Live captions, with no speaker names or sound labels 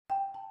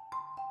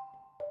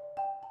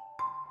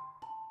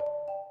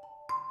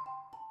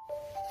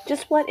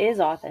Just what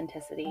is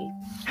authenticity?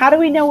 How do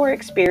we know we're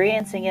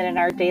experiencing it in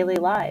our daily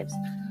lives?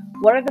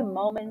 What are the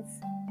moments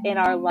in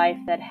our life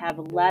that have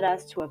led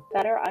us to a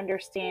better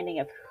understanding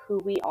of who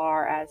we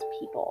are as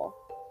people?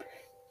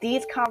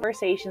 These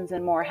conversations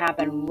and more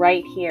happen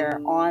right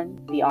here on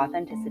the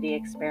Authenticity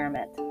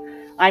Experiment.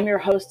 I'm your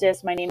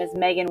hostess. My name is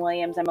Megan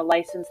Williams. I'm a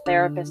licensed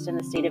therapist in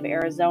the state of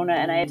Arizona,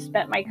 and I have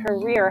spent my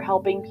career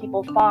helping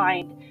people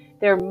find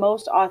their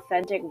most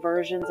authentic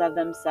versions of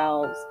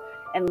themselves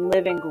and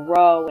live and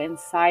grow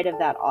inside of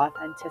that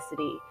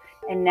authenticity.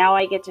 And now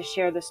I get to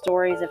share the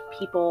stories of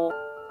people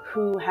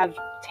who have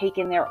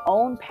taken their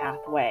own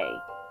pathway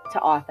to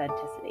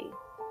authenticity.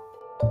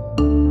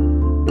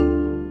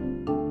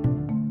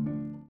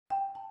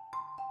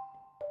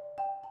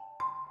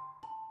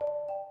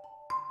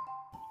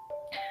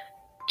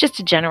 Just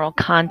a general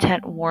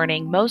content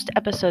warning. Most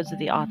episodes of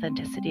the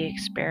Authenticity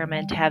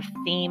Experiment have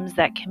themes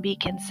that can be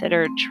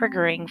considered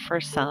triggering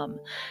for some.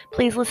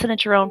 Please listen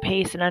at your own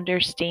pace and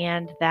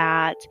understand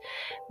that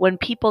when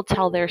people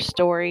tell their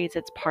stories,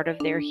 it's part of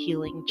their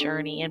healing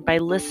journey. And by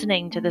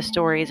listening to the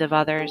stories of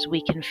others,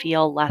 we can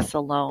feel less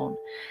alone.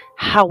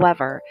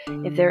 However,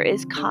 if there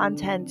is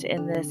content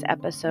in this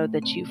episode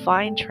that you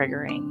find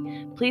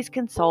triggering, please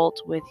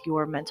consult with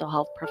your mental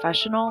health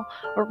professional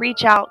or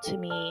reach out to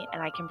me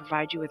and I can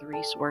provide you with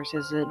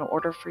resources in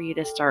order for you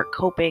to start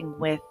coping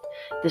with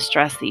the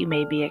stress that you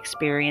may be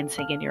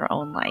experiencing in your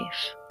own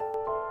life.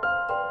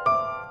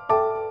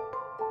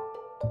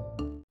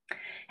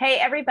 Hey,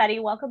 everybody,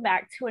 welcome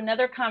back to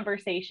another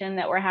conversation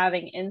that we're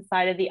having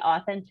inside of the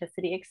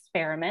Authenticity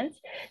Experiment.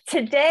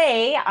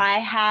 Today, I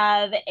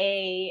have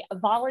a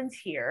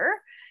volunteer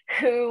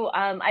who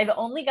I've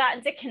only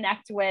gotten to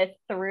connect with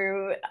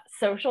through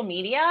social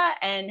media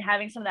and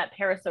having some of that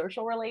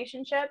parasocial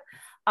relationship.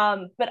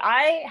 But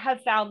I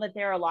have found that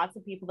there are lots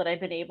of people that I've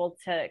been able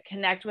to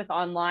connect with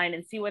online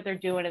and see what they're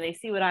doing, and they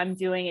see what I'm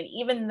doing. And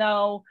even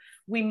though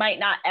we might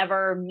not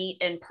ever meet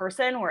in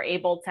person, we're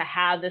able to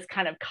have this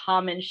kind of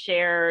common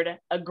shared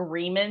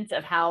agreement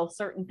of how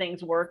certain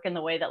things work and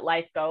the way that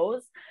life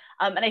goes.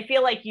 And I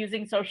feel like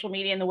using social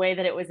media in the way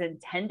that it was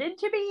intended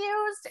to be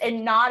used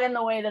and not in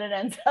the way that it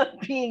ends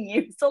up being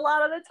used a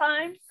lot of the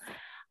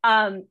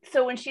time.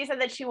 So when she said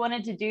that she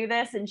wanted to do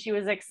this and she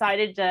was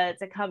excited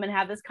to come and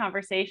have this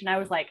conversation, I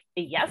was like,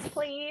 yes,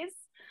 please.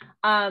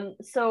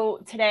 So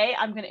today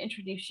I'm going to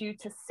introduce you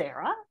to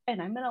Sarah,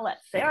 and I'm going to let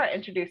Sarah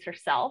introduce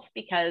herself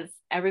because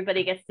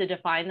everybody gets to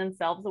define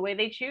themselves the way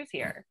they choose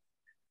here.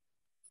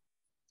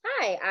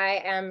 Hi,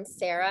 I am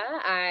Sarah.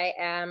 I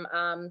am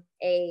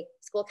a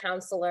school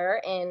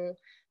counselor in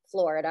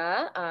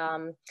Florida,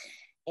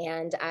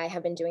 and I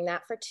have been doing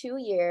that for 2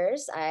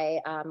 years. I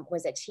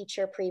was a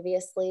teacher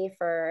previously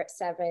for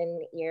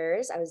 7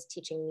 years. I was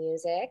teaching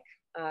music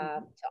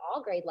to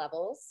all grade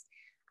levels.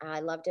 I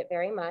loved it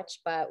very much,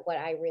 but what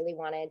I really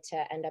wanted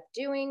to end up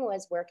doing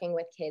was working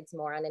with kids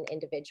more on an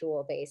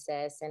individual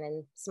basis and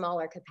in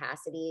smaller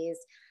capacities.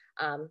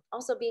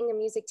 Also, being a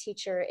music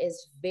teacher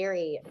is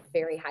very,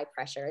 very high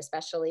pressure,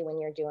 especially when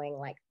you're doing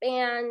like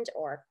band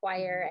or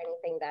choir,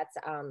 anything that's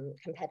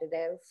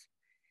competitive.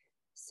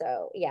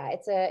 So yeah,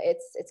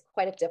 it's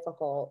quite a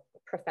difficult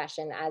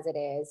profession as it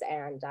is,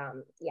 and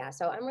yeah,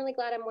 so I'm really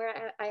glad I'm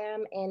where I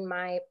am in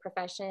my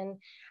profession.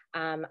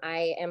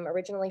 I am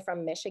originally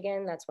from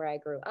Michigan. That's where I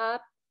grew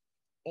up,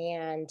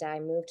 and I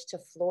moved to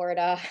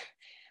Florida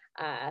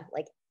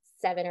like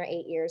 7 or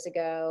 8 years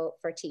ago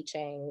for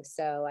teaching.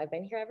 So I've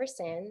been here ever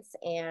since.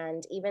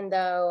 And even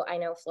though I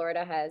know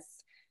Florida has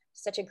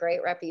such a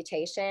great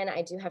reputation,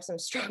 I do have some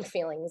strong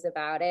feelings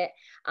about it.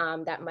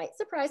 That might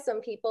surprise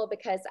some people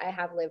because I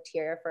have lived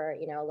here for,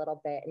 a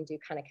little bit and do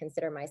kind of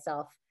consider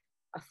myself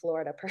a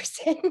Florida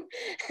person,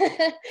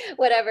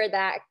 whatever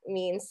that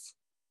means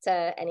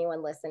to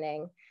anyone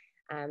listening.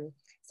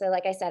 So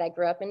like I said, I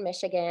grew up in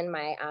Michigan.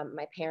 My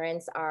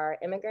parents are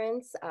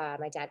immigrants.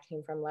 My dad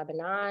came from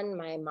Lebanon.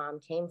 My mom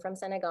came from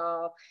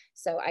Senegal.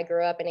 So I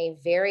grew up in a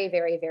very,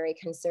 very, very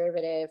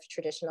conservative,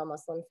 traditional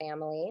Muslim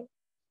family.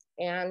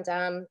 And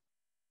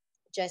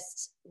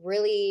just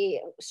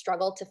really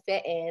struggled to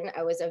fit in.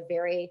 I was a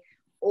very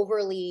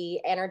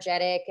overly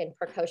energetic and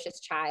precocious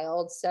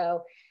child.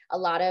 So a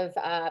lot of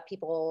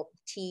people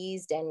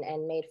teased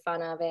and made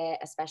fun of it,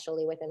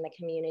 especially within the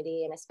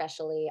community, and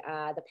especially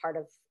the part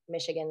of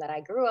Michigan that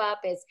I grew up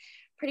is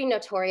pretty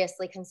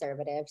notoriously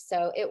conservative.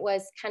 So it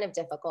was kind of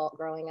difficult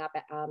growing up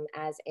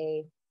as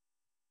a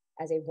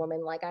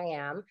woman like I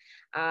am.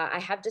 I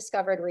have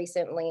discovered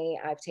recently,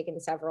 I've taken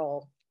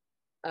several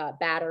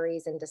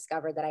batteries and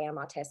discovered that I am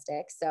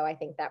autistic. So I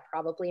think that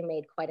probably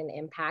made quite an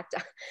impact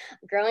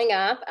growing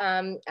up.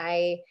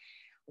 I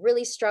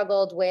really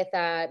struggled with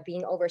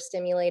being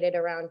overstimulated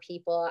around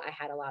people. I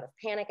had a lot of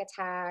panic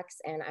attacks,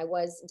 and I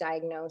was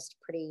diagnosed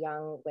pretty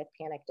young with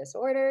panic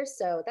disorder.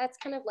 So that's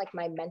kind of like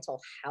my mental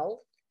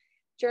health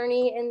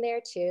journey in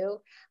there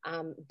too.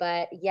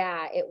 But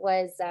yeah, it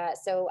was,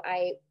 so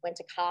I went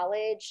to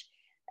college.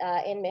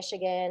 in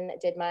Michigan,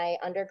 did my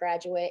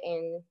undergraduate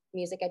in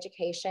music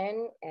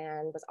education,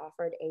 and was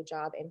offered a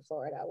job in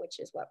Florida, which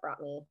is what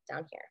brought me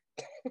down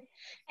here.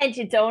 And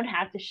you don't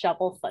have to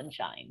shovel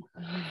sunshine.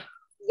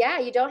 Yeah,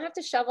 you don't have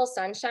to shovel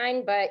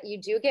sunshine, but you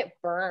do get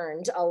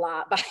burned a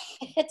lot by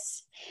it.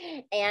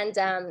 And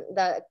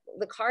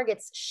the car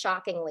gets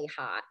shockingly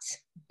hot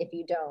if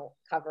you don't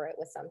cover it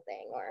with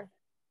something. Or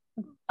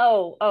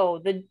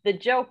the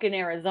joke in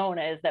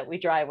Arizona is that we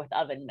drive with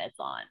oven mitts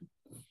on.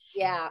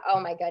 Yeah. Oh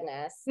my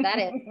goodness. That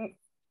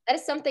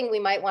is something we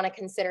might want to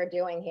consider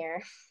doing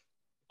here.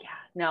 Yeah,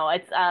 no,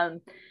 it's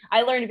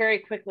I learned very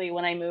quickly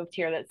when I moved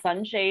here that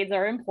sunshades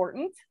are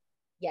important.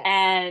 Yes.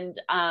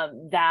 And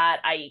that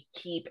I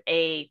keep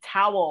a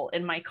towel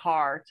in my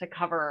car to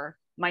cover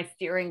my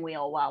steering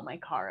wheel while my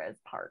car is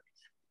parked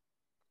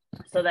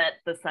so that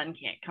the sun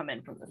can't come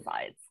in from the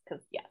sides.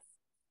 Because yes,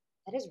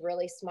 that is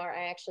really smart.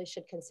 I actually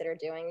should consider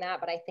doing that,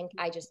 but I think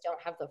I just don't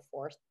have the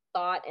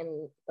forethought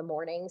in the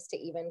mornings to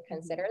even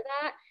consider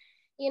that.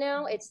 You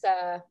know, it's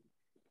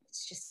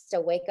just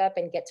a wake up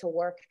and get to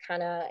work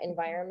kind of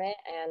environment.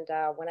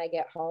 And when I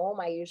get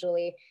home,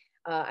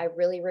 I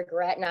really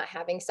regret not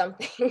having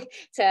something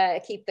to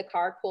keep the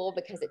car cool,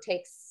 because it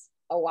takes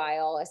a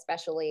while,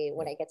 especially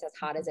when it gets as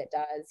hot as it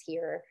does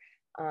here.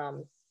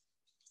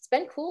 It's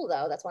been cool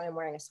though. That's why I'm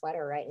wearing a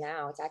sweater right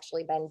now. It's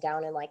actually been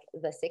down in like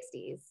the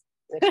 60s,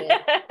 which is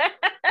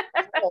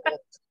cold.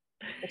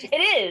 It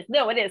is.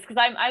 No, it is, because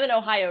I'm an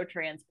Ohio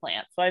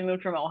transplant. So I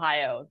moved from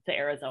Ohio to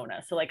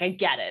Arizona. So like I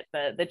get it.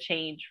 The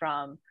change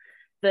from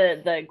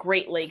the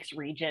Great Lakes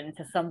region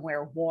to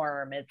somewhere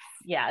warm. It's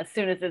as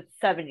soon as it's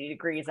 70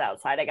 degrees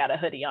outside, I got a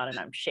hoodie on and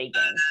I'm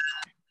shaking.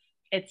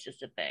 It's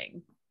just a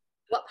thing.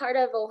 What part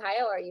of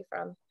Ohio are you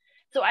from?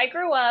 So I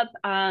grew up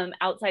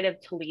outside of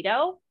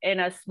Toledo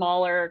in a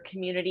smaller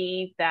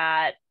community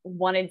that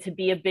wanted to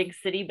be a big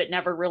city, but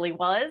never really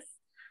was.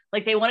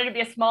 Like they wanted to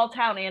be a small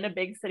town and a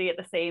big city at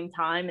the same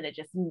time, and it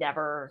just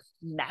never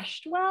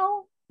meshed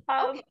well.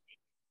 Okay.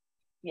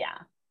 Yeah.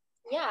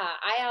 Yeah,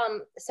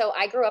 so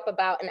I grew up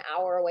about an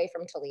hour away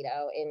from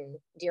Toledo in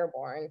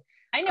Dearborn.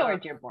 I know where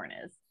Dearborn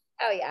is.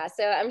 Oh yeah,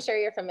 so I'm sure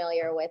you're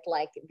familiar with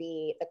like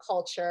the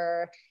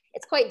culture.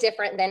 It's quite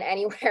different than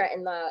anywhere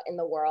in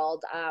the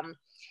world.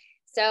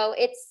 So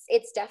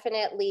it's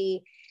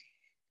definitely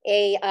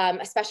a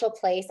special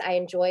place. I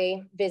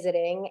enjoy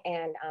visiting,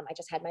 and I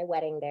just had my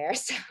wedding there,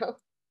 so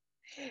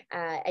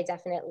I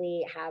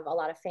definitely have a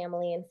lot of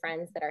family and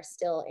friends that are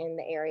still in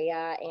the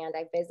area, and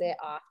I visit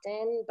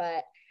often,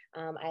 but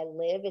I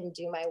live and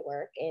do my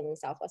work in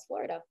Southwest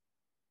Florida.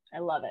 I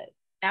love it.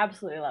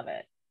 Absolutely love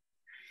it.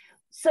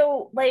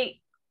 So like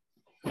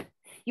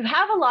you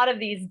have a lot of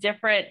these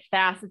different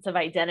facets of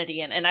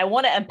identity, and I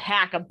want to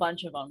unpack a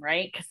bunch of them,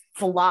 right? Because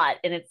it's a lot,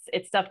 and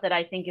it's stuff that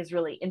I think is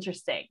really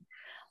interesting.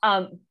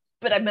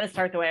 But I'm going to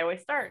start the way I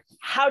always start.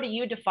 How do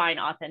you define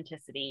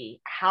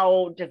authenticity?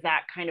 How does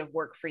that kind of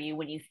work for you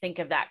when you think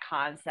of that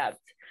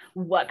concept?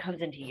 What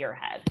comes into your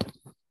head?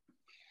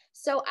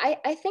 So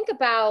I think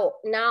about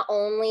not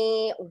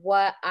only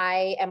what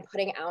I am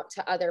putting out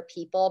to other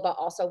people, but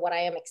also what I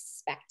am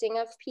expecting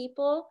of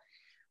people.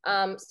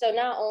 So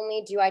not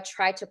only do I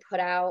try to put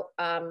out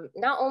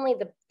not only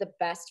the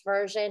best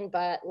version,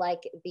 but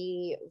like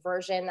the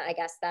version, I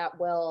guess, that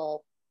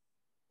will,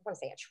 I want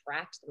to say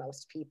attract the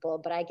most people,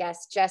 but I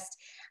guess just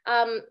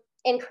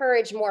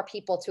encourage more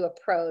people to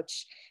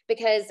approach.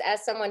 Because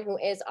as someone who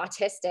is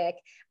autistic,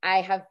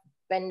 I have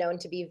been known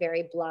to be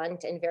very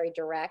blunt and very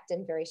direct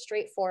and very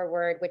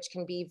straightforward, which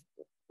can be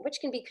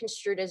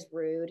construed as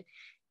rude,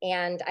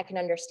 and I can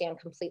understand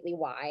completely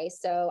why.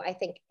 So I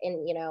think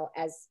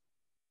as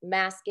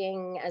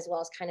masking, as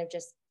well as kind of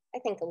just, I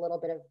think a little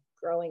bit of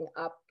growing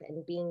up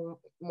and being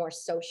more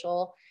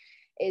social,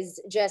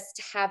 is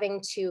just having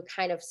to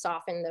kind of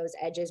soften those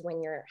edges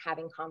when you're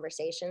having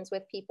conversations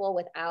with people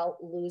without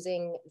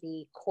losing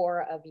the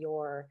core of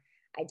your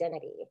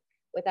identity,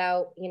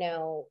 without,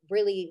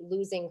 really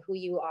losing who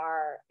you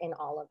are in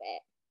all of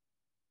it.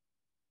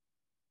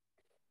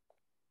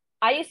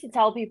 I used to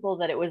tell people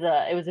that it was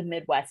a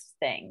Midwest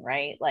thing,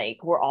 right? Like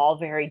we're all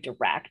very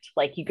direct.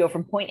 Like you go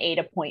from point A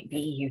to point B,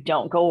 you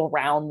don't go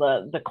around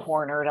the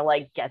corner to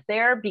like get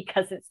there,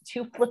 because it's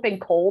too flipping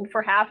cold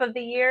for half of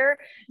the year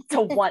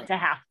to want to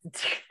have to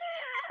do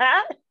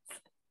that.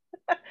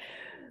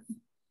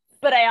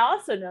 But I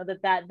also know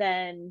that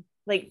then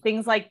like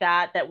things like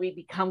that we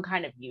become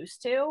kind of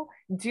used to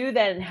do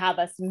then have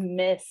us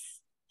miss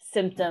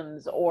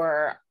symptoms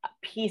or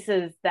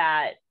pieces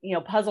that,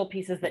 puzzle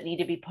pieces that need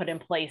to be put in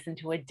place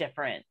into a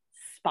different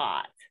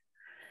spot,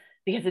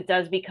 because it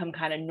does become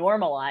kind of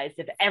normalized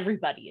if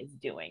everybody is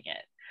doing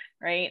it,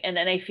 right? And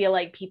then I feel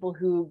like people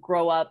who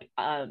grow up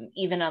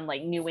even on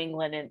like New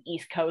England and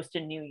East Coast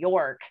and New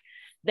York,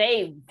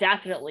 they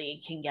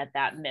definitely can get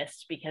that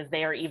missed, because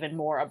they are even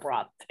more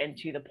abrupt and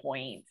to the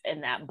point,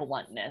 and that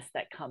bluntness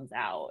that comes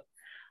out.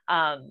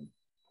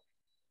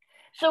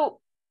 So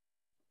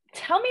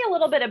tell me a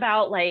little bit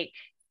about like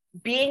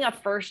being a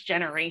first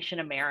generation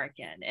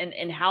American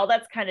and how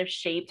that's kind of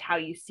shaped how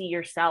you see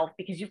yourself,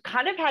 because you've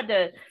kind of had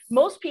to,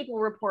 most people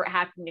report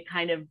having to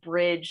kind of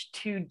bridge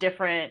two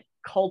different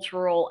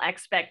cultural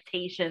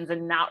expectations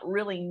and not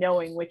really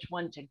knowing which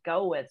one to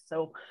go with.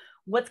 So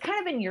what's kind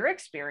of been your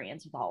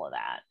experience with all of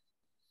that?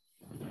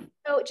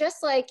 So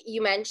just like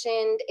you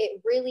mentioned,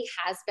 it really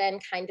has been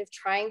kind of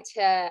trying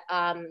to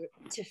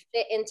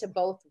fit into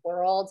both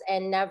worlds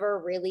and never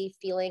really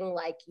feeling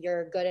like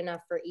you're good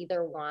enough for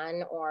either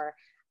one, or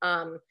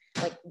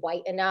like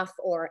white enough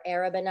or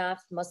Arab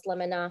enough,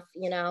 Muslim enough.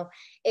 You know,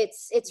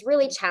 it's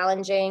really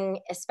challenging,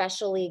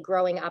 especially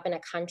growing up in a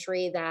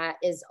country that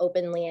is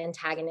openly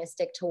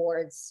antagonistic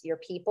towards your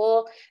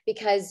people,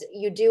 because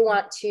you do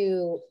want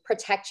to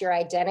protect your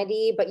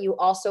identity, but you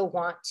also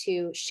want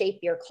to shape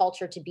your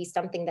culture to be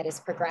something that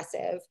is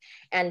progressive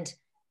and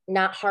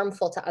not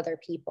harmful to other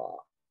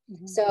people.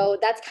 Mm-hmm. So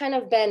that's kind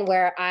of been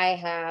where I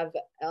have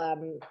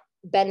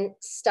been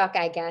stuck,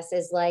 I guess,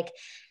 is like,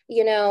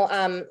 you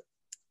know,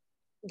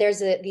 there's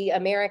the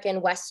American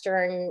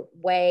Western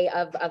way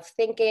of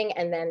thinking,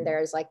 and then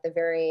there's like the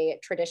very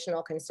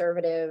traditional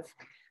conservative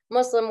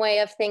Muslim way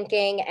of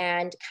thinking.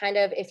 And kind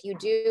of if you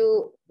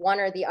do one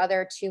or the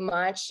other too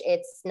much,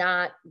 it's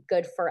not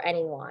good for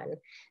anyone.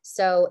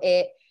 So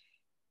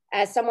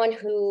as someone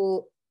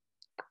who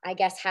I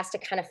guess has to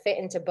kind of fit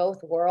into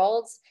both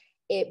worlds,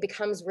 it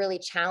becomes really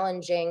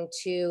challenging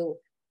to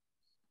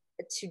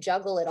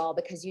juggle it all,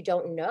 because you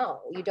don't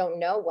know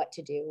what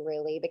to do,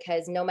 really,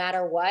 because no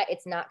matter what,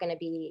 it's not going to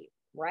be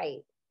right.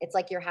 It's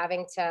like you're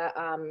having to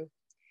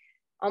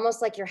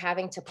almost like you're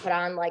having to put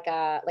on like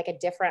a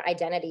different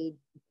identity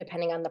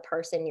depending on the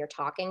person you're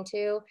talking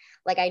to.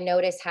 Like I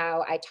notice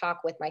how I talk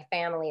with my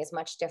family is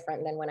much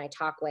different than when I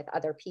talk with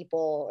other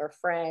people or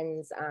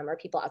friends, or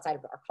people outside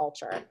of our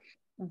culture.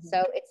 Mm-hmm.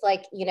 So it's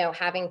like, you know,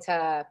 having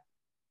to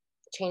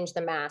change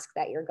the mask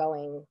that you're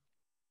going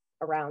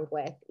around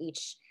with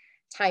each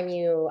time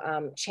you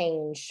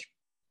change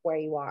where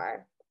you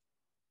are.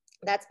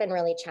 That's been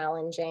really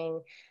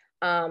challenging.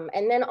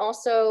 And then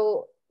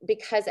also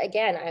because,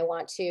 again, I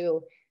want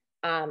to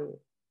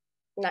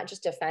not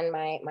just defend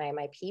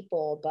my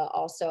people, but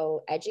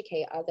also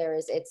educate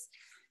others. It's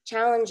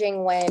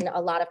challenging when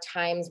a lot of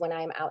times when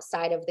I'm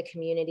outside of the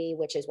community,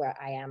 which is where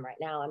I am right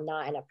now, I'm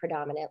not in a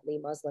predominantly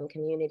Muslim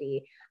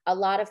community. A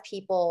lot of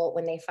people,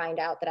 when they find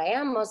out that I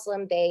am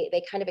Muslim, they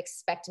kind of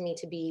expect me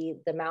to be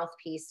the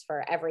mouthpiece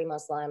for every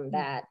Muslim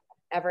that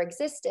ever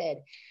existed.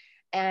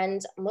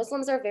 And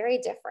Muslims are very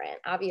different.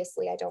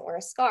 Obviously, I don't wear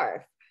a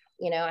scarf.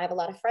 You know, I have a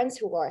lot of friends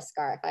who wore a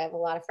scarf. I have a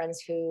lot of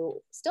friends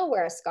who still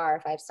wear a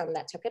scarf. I have some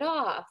that took it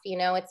off. You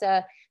know,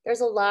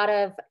 there's a lot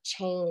of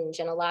change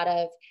and a lot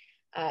of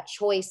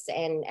choice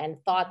and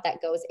thought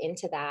that goes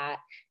into that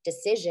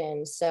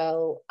decision.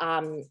 So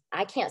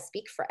I can't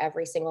speak for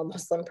every single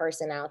Muslim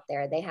person out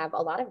there. They have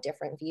a lot of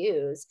different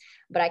views,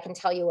 but I can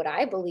tell you what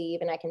I believe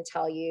and I can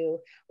tell you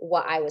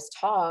what I was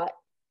taught.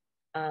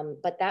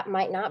 But that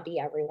might not be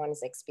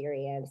everyone's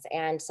experience.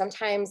 And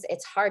sometimes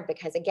it's hard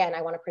because, again,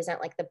 I want to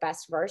present like the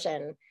best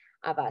version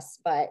of us,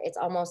 but it's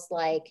almost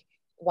like,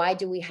 why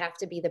do we have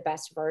to be the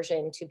best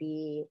version to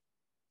be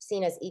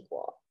seen as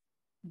equal?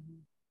 Mm-hmm.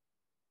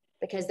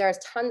 Because there's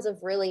tons of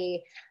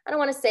really, I don't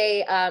want to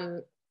say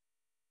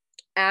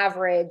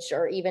average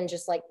or even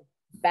just like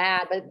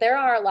bad, but there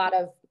are a lot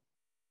of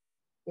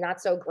not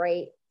so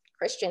great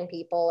Christian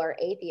people or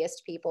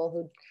atheist people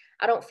who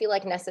I don't feel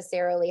like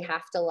necessarily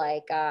have to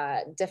like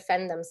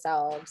defend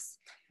themselves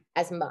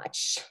as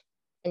much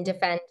and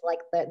defend like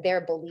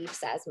their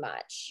beliefs as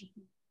much.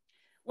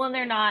 Well, and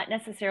they're not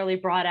necessarily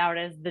brought out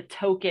as the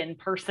token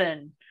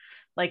person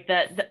like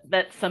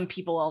that some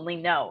people only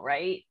know,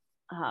 right?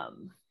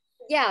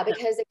 Yeah,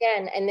 because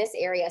again, in this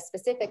area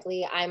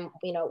specifically, I'm,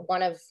 you know,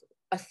 one of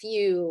a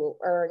few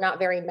or not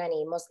very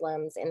many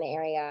Muslims in the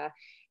area.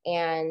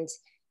 And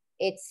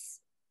it's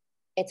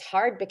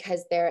hard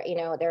because there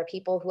are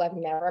people who have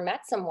never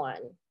met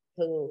someone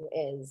who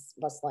is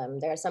Muslim.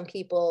 There are some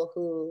people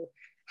who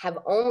have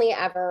only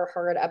ever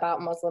heard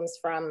about Muslims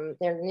from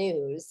their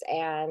news,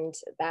 and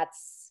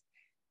that's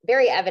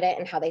very evident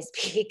in how they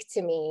speak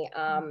to me.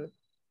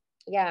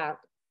 Yeah.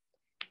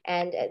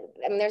 And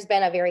I mean, there's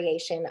been a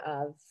variation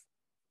of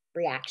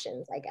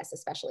reactions, I guess,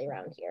 especially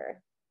around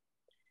here.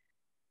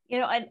 You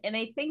know, and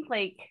I think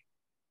like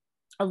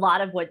a lot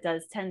of what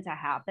does tend to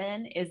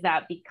happen is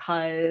that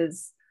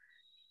because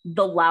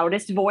the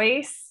loudest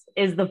voice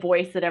is the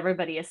voice that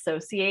everybody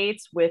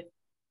associates with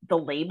the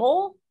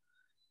label,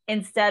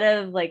 instead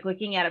of like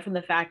looking at it from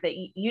the fact that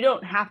you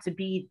don't have to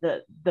be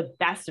the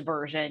best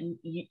version.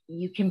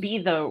 You can be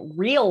the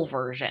real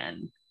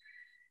version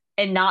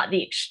and not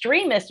the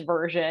extremist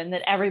version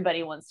that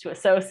everybody wants to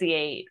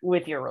associate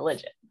with your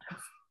religion.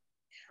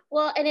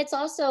 Well, and it's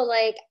also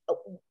like,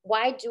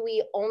 why do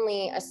we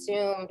only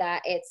assume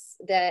that it's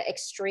the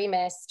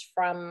extremist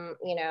from,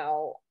 you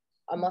know,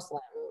 a Muslim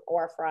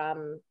or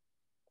from,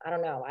 I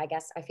don't know, I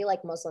guess I feel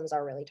like Muslims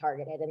are really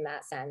targeted in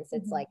that sense.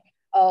 It's like,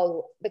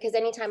 oh, because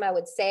anytime I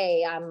would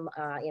say I'm,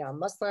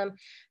 Muslim,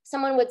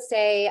 someone would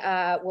say,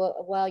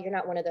 well, you're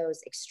not one of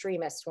those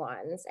extremist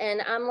ones.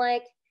 And I'm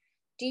like,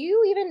 do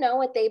you even know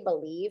what they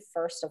believe?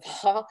 First of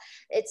all,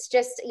 it's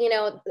just,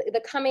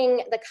 the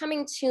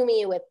coming to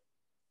me with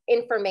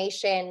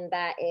information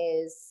that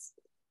is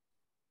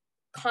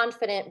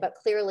confident, but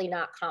clearly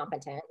not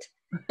competent.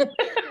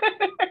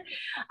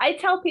 I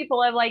tell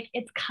people, I'm like,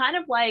 it's kind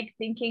of like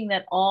thinking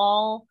that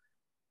all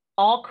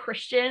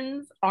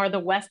Christians are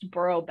the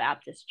Westboro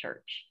Baptist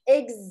Church.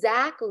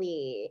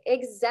 Exactly.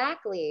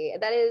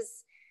 That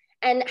is,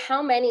 and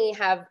how many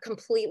have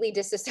completely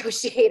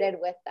disassociated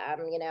with them,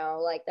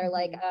 like they're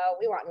like, oh,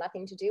 we want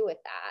nothing to do with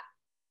that.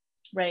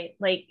 Right.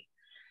 Like,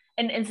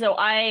 and so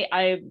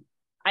I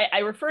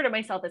refer to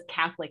myself as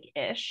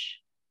Catholic-ish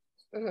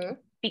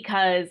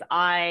because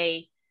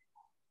I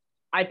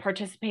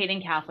participate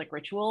in Catholic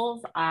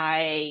rituals.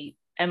 I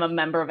am a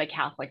member of a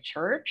Catholic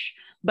church,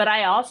 but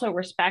I also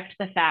respect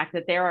the fact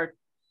that there are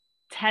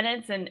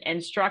tenets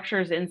and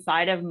structures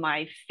inside of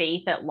my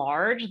faith at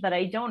large that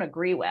I don't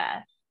agree with.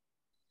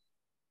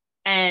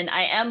 And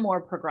I am more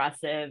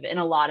progressive in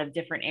a lot of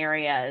different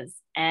areas.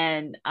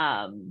 And,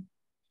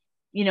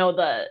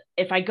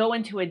 if I go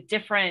into a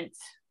different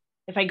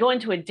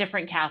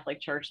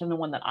Catholic church than the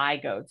one that I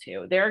go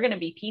to, there are going to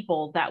be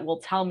people that will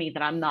tell me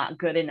that I'm not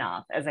good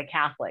enough as a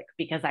Catholic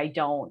because I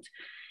don't,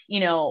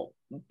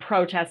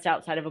 protest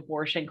outside of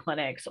abortion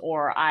clinics,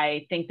 or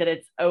I think that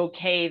it's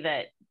okay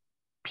that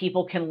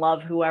people can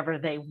love whoever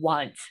they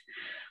want.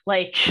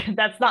 Like,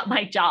 that's not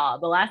my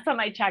job. The last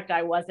time I checked,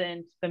 I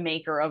wasn't the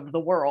maker of the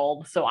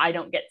world, so I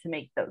don't get to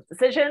make those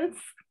decisions.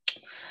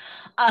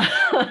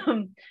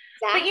 Exactly.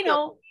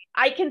 But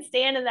I can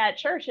stand in that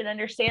church and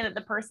understand that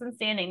the person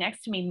standing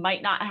next to me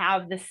might not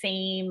have the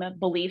same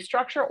belief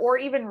structure or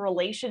even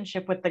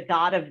relationship with the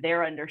God of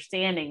their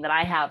understanding that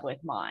I have with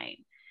mine.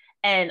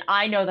 And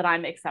I know that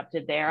I'm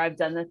accepted there. I've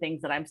done the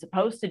things that I'm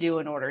supposed to do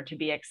in order to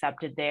be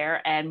accepted there.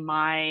 And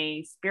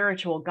my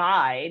spiritual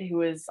guide,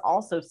 who is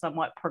also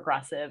somewhat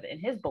progressive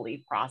in his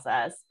belief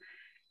process,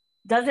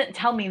 doesn't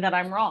tell me that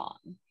I'm wrong.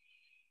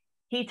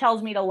 He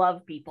tells me to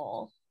love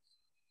people.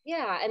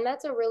 Yeah, and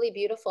that's a really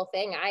beautiful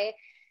thing. I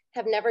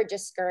have never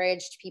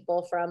discouraged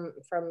people from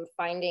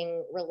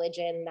finding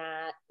religion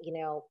that,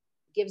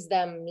 gives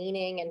them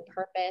meaning and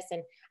purpose.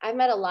 And I've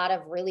met a lot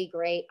of really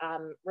great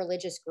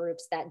religious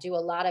groups that do a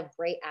lot of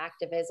great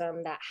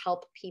activism that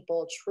help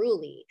people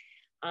truly.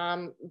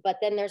 But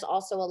then there's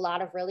also a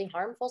lot of really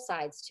harmful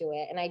sides to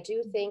it. And I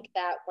do think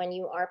that when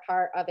you are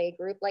part of a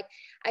group, like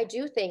I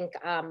do think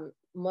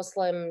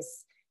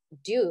Muslims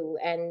do,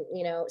 and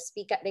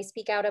they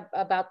speak out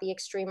about the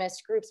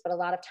extremist groups, but a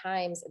lot of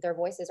times their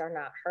voices are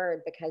not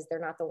heard because they're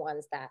not the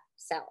ones that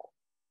sell.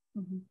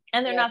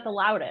 And they're not the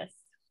loudest.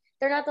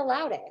 They're not the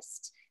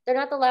loudest. They're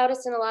not the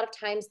loudest, and a lot of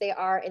times they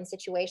are in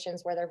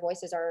situations where their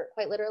voices are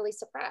quite literally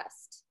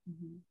suppressed.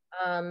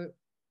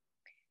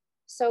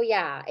 So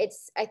yeah,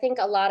 I think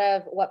a lot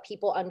of what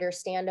people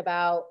understand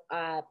about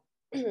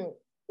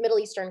Middle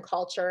Eastern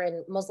culture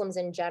and Muslims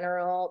in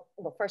general,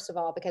 well, first of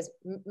all, because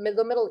the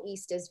Middle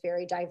East is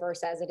very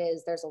diverse as it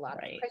is. There's a lot of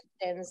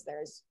Christians,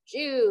 there's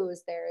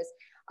Jews, there's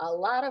a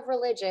lot of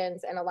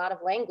religions and a lot of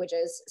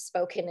languages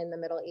spoken in the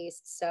Middle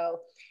East. So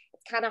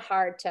it's kind of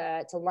hard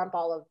to lump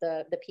all of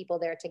the people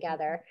there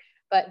together.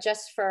 But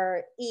just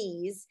for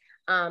ease,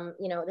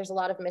 there's a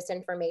lot of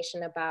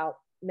misinformation about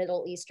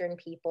Middle Eastern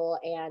people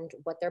and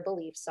what their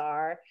beliefs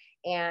are.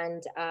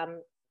 And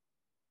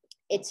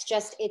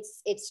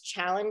it's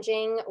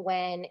challenging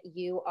when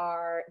you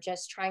are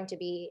just trying to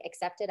be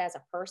accepted as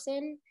a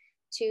person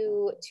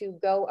to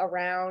go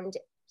around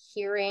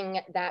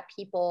hearing that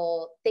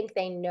people think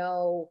they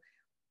know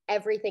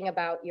everything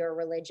about your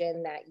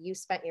religion that you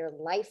spent your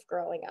life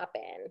growing up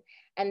in.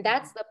 And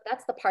that's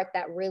the part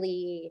that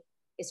really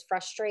is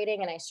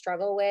frustrating and I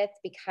struggle with,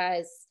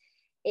 because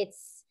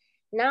it's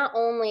not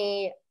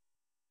only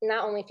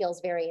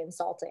feels very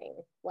insulting,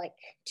 like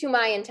to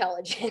my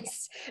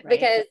intelligence,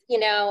 because,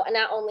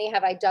 not only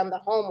have I done the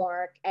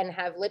homework and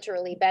have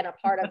literally been a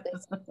part of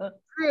this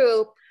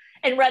group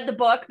and read the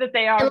book that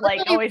they are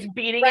like always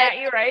beating at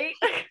you, right?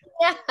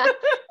 Yeah.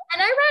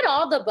 And I read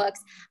all the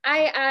books.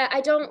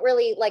 I don't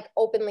really like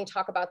openly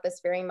talk about this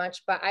very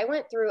much, but I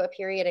went through a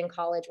period in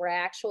college where I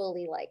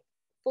actually like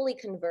fully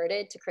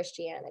converted to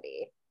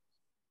Christianity.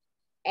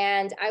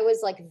 And I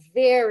was like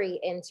very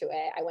into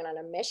it. I went on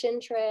a mission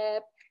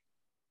trip.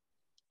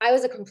 I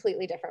was a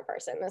completely different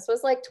person. This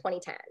was like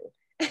 2010.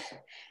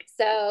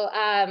 So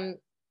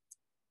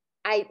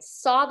I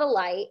saw the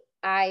light.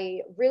 I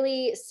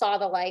really saw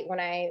the light when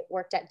I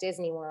worked at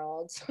Disney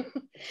World.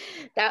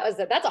 That's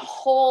a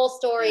whole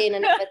story in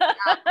and of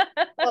itself.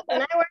 But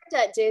when I worked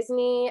at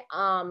Disney,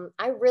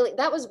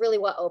 that was really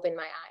what opened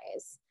my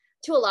eyes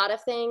to a lot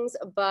of things,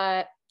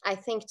 but I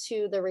think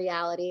to the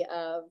reality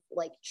of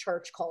like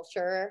church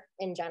culture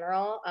in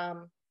general.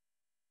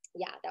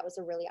 Yeah, that was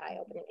a really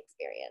eye-opening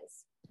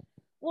experience.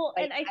 Well,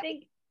 and I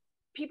think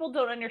people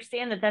don't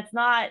understand that that's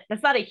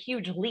not a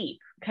huge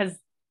leap, because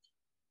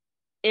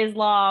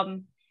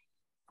Islam,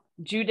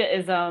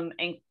 Judaism,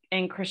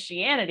 and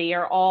Christianity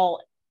are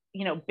all,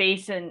 you know,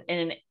 based in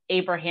an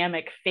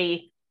Abrahamic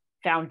faith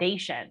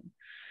foundation.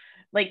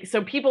 Like,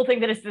 so people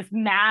think that it's this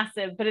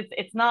massive, but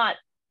it's not.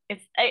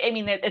 It's, I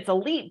mean, it's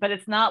elite, but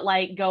it's not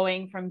like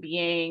going from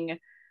being,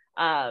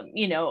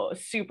 you know,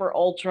 super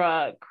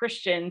ultra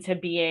Christian to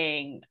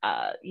being,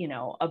 you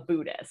know, a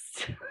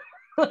Buddhist.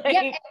 Like,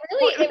 yeah,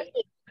 it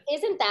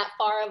isn't that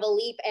far of a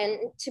leap. And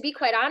to be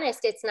quite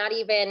honest, it's not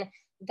even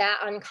that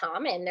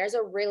uncommon. There's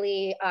a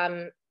really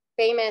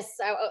famous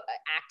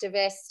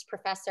activist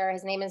professor.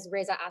 His name is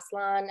Reza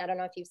Aslan. I don't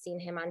know if you've seen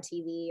him on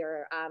TV,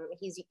 or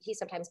he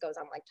sometimes goes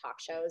on like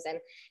talk shows, and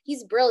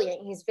he's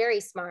brilliant. He's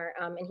very smart,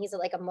 and he's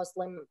like a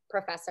Muslim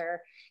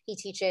professor. He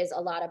teaches a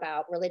lot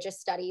about religious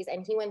studies,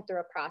 and he went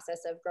through a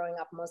process of growing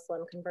up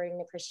Muslim, converting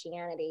to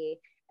Christianity,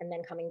 and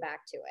then coming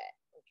back to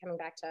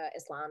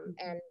Islam.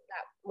 And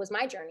that was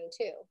my journey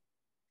too.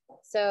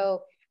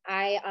 So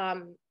I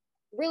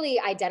really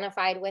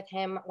identified with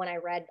him when I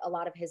read a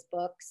lot of his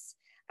books.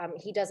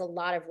 He does a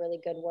lot of really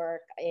good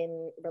work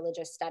in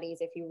religious studies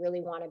if you really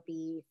want to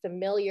be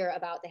familiar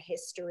about the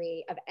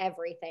history of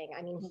everything.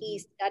 I mean, he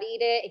studied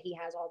it, he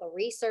has all the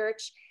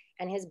research,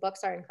 and his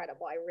books are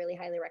incredible. I really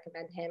highly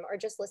recommend him, or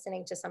just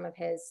listening to some of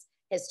his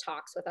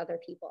talks with other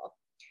people.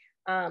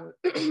 But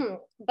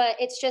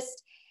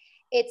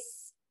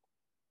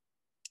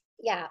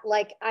yeah,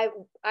 like I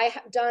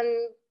have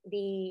done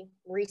the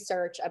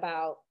research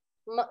about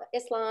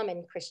Islam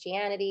and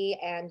Christianity,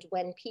 and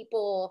when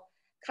people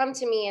come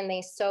to me and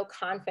they so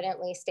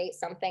confidently state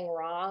something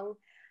wrong,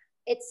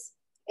 it's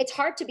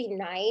hard to be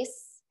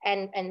nice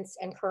and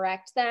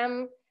correct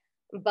them,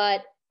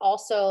 but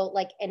also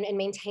like and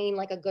maintain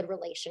like a good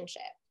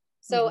relationship.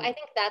 So I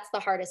think that's the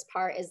hardest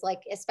part, is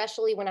like,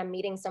 especially when I'm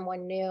meeting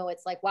someone new,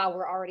 it's like, wow,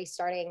 we're already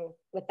starting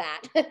with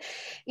that.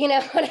 You know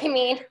what I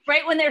mean?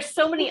 Right. When there's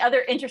so many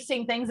other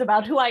interesting things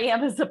about who I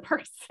am as a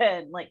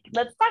person, like,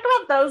 let's talk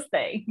about those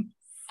things.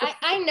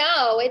 I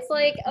know, it's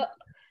like,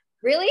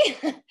 really?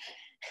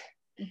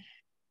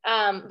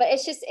 But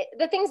it's just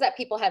the things that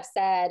people have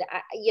said.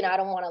 I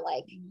don't want to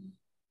like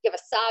give a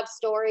sob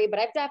story, but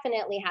I've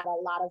definitely had a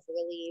lot of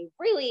really,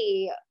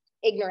 really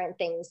ignorant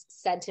things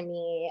said to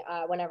me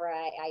whenever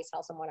I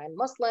tell someone I'm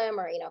Muslim,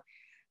 or,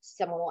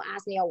 someone will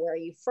ask me, oh, where are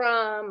you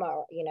from?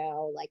 Or,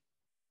 like,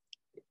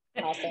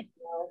 I'll say,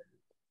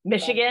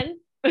 Michigan.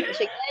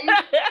 Michigan.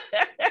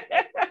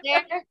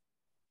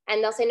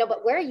 And they'll say, no,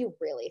 but where are you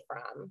really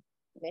from?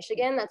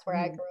 Michigan, that's where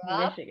I grew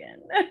up. Michigan.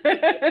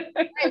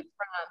 From.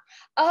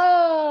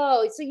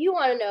 Oh, so you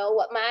want to know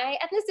what my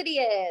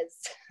ethnicity is.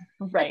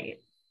 Right.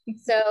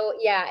 So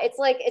yeah, it's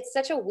like, it's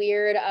such a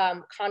weird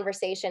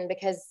conversation,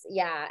 because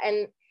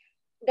and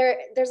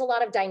there's a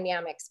lot of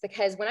dynamics,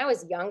 because when I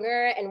was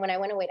younger and when I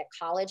went away to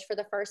college for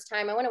the first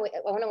time, I went away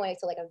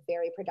to like a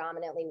very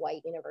predominantly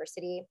white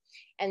university.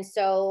 And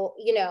so,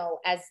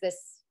 as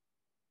this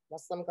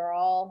Muslim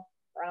girl,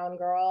 brown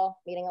girl,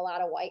 meeting a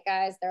lot of white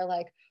guys, they're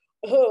like,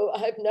 oh,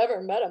 I've never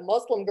met a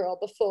Muslim girl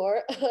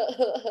before.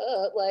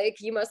 Like,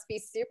 you must be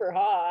super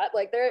hot.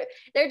 Like, they're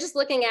just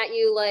looking at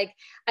you like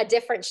a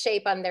different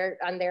shape on their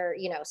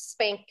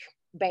spank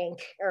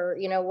bank, or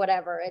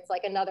whatever. It's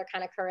like another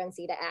kind of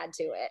currency to add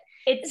to it.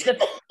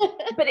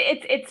 But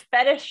it's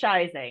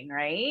fetishizing,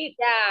 right?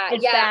 Yeah, I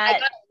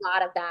got a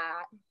lot of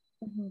that.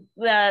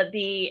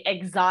 The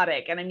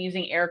exotic, and I'm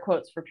using air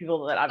quotes for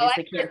people that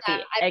obviously can't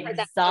see.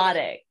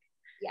 Exotic.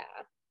 Yeah.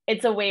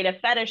 It's a way to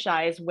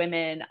fetishize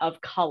women of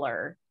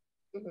color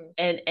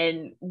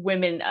and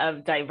women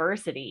of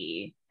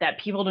diversity that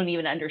people don't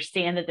even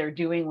understand that they're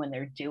doing when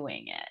they're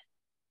doing it.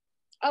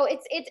 Oh, and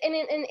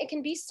it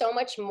can be so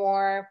much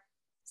more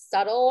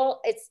subtle.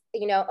 It's,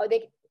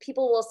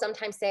 people will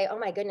sometimes say, oh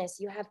my goodness,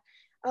 you have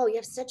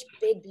such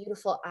big,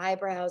 beautiful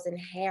eyebrows and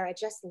hair. I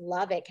just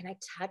love it. Can I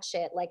touch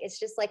it? Like, it's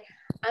just like,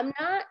 I'm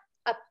not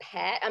a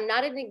pet. I'm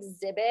not an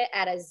exhibit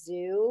at a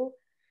zoo.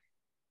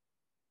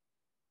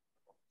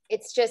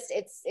 It's just,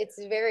 it's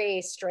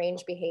very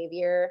strange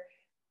behavior.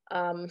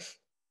 I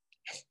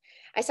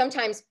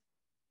sometimes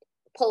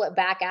pull it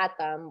back at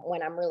them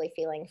when I'm really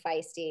feeling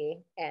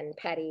feisty and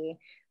petty,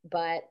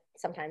 but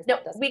sometimes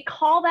we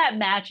call that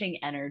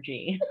matching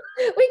energy.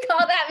 We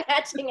call that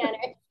matching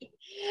energy,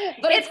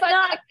 but it's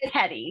not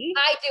petty.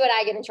 I do it,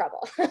 I get in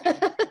trouble.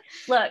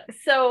 Look,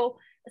 so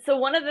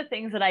one of the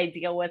things that I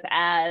deal with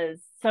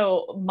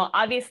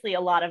obviously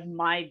a lot of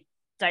my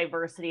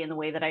diversity in the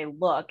way that I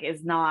look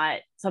is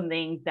not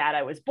something that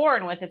I was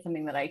born with. It's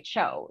something that I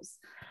chose.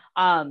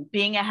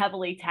 Being a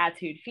heavily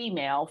tattooed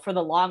female for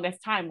the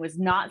longest time was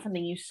not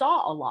something you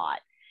saw a lot.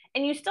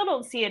 And you still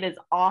don't see it as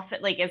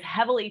often, like as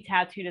heavily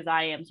tattooed as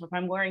I am. So if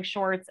I'm wearing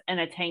shorts and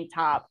a tank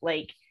top,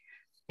 like,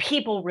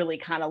 people really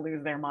kind of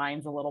lose their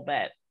minds a little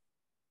bit.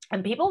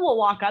 And people will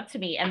walk up to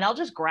me and they'll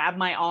just grab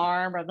my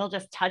arm, or they'll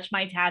just touch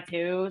my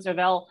tattoos, or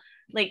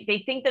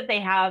they think that they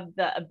have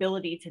the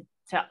ability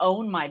to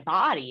own my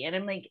body. And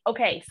I'm like,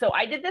 okay, so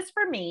I did this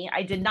for me.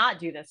 I did not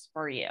do this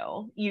for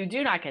you. You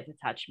do not get to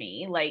touch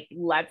me. Like,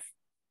 let's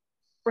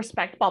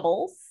respect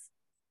bubbles,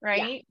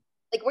 right? Yeah.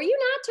 Like, were you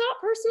not taught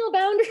personal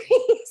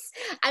boundaries?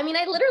 I mean,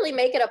 I literally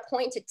make it a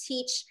point to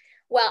teach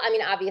Well, I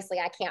mean, obviously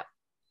I can't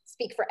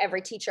speak for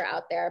every teacher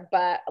out there,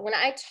 but when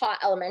I taught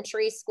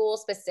elementary school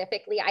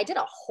specifically, I did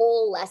a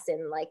whole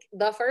lesson like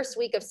the first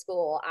week of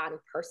school on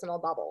personal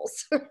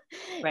bubbles,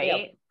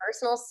 Right.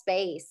 personal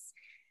space.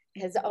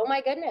 Because, oh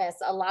my goodness,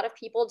 a lot of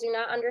people do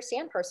not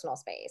understand personal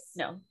space.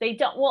 No, they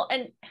don't. Well,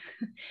 and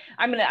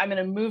I'm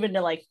gonna move into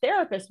like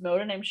therapist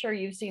mode, and I'm sure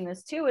you've seen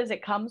this too, is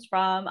it comes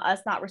from us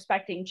not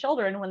respecting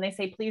children when they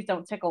say, please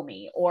don't tickle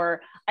me,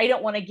 or I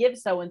don't want to give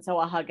so and so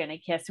a hug and a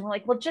kiss. And we're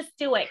like, well, just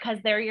do it because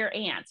they're your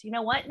aunts. You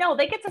know what? No,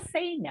 they get to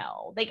say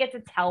no. They get to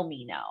tell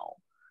me no.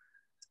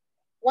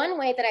 One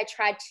way that I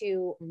try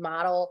to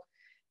model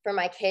for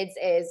my kids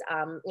is,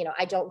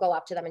 I don't go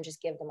up to them and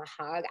just give them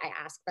a hug. I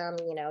ask them,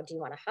 do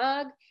you want a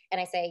hug? And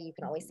I say, you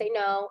can always say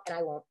no, and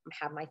I won't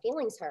have my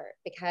feelings hurt,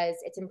 because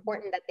it's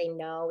important that they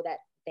know that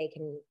they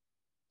can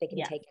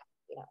Yeah. take it,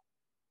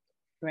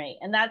 Right.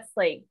 And that's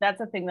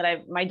a thing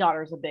that my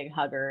daughter's a big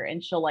hugger,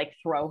 and she'll like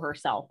throw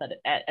herself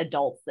at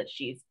adults that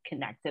she's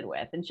connected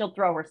with. And she'll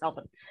throw herself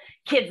at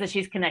kids that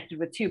she's connected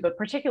with too, but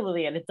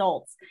particularly at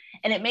adults.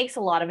 And it makes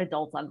a lot of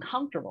adults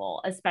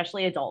uncomfortable,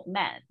 especially adult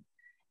men.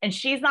 And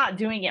she's not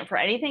doing it for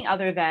anything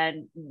other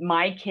than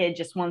my kid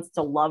just wants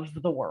to love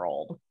the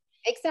world.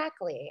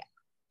 Exactly.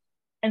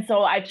 And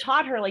so I've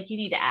taught her, like, you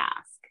need to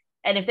ask.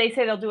 And if they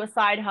say they'll do a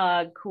side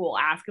hug, cool.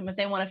 Ask them if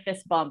they want a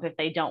fist bump, if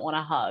they don't want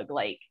a hug.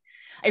 Like,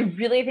 I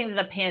really think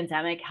that the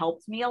pandemic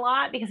helped me a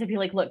lot, because I'd be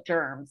like, look,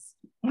 germs.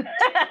 That's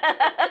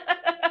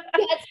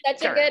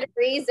such a good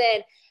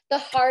reason. The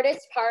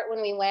hardest part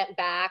when we went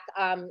back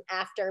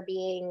after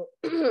being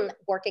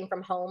working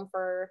from home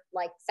for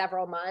like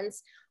several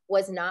months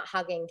was not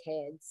hugging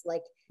kids,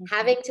 like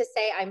having to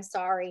say, I'm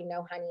sorry,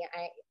 no, honey,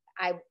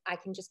 I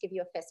can just give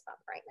you a fist bump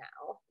right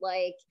now.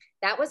 Like,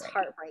 that was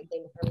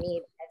heartbreaking for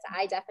me, because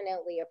I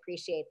definitely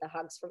appreciate the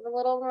hugs from the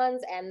little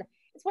ones. And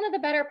it's one of the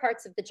better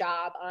parts of the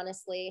job,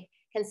 honestly,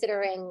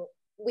 considering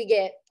we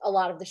get a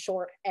lot of the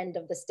short end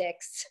of the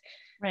sticks.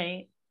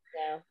 Right.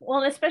 Yeah.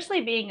 Well, and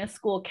especially being a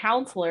school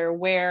counselor,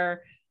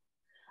 where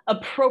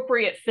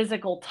appropriate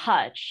physical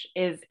touch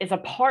is a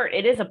part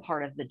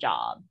of the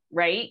job,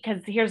 right?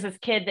 Because here's this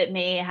kid that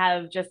may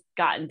have just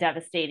gotten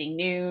devastating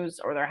news,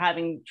 or they're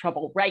having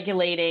trouble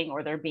regulating,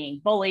 or they're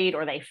being bullied,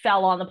 or they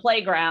fell on the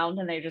playground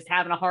and they're just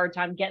having a hard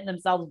time getting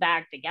themselves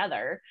back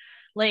together.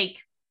 Like,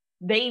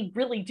 they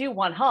really do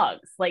want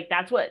hugs. Like,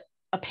 that's what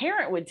a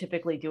parent would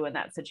typically do in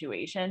that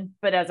situation.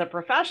 But as a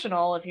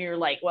professional, if you're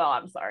like, well,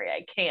 I'm sorry,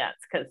 I can't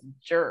because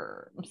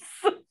germs.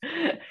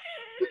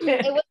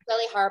 It was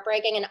really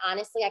heartbreaking. And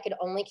honestly, I could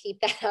only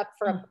keep that up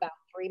for about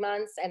 3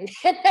 months. And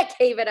then I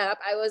gave it up.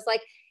 I was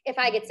like, if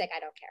I get sick, I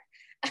don't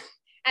care.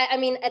 I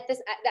mean,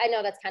 I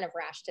know that's kind of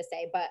rash to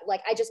say, but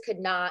like, I just could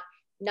not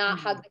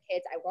hug the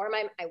kids. I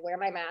wear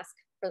my mask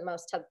for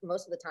most of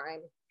the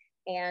time.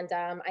 And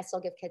I still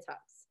give kids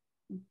hugs.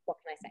 What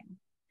can I say?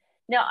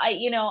 No,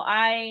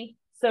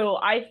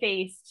 I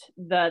faced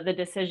the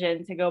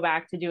decision to go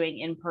back to doing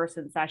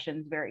in-person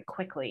sessions very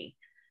quickly.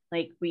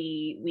 Like,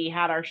 we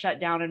had our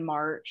shutdown in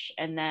March,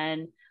 and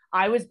then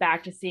I was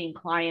back to seeing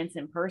clients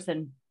in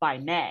person by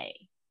May.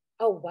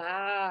 Oh,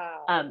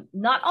 wow.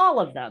 Not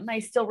all of them. I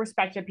still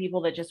respected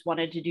people that just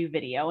wanted to do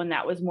video, and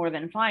that was more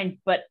than fine.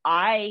 But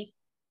I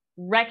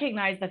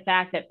recognized the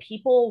fact that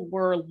people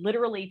were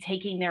literally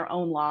taking their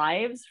own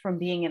lives from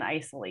being in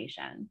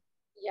isolation.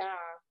 Yeah.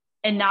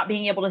 And not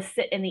being able to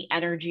sit in the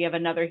energy of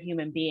another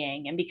human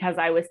being. And because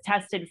I was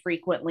tested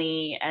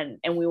frequently, and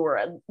we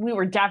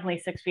were definitely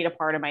 6 feet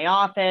apart in my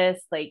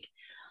office, like,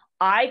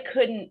 I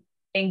couldn't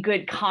in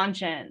good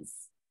conscience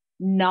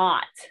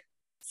not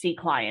see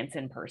clients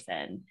in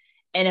person.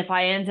 And if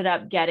I ended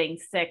up getting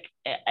sick,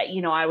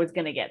 I was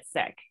going to get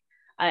sick.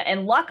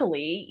 And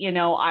luckily,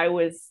 I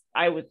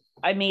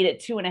made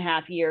it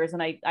 2.5 years,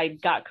 and I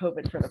got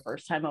COVID for the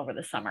first time over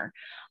the summer.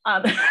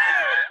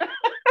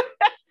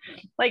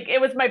 Like,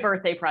 it was my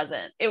birthday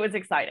present. It was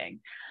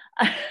exciting.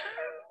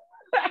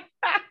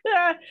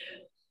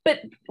 But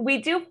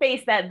we do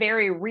face that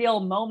very real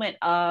moment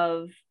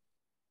of,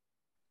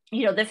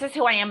 this is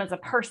who I am as a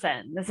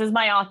person. This is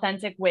my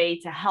authentic way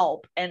to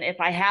help. And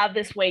if I have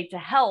this way to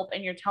help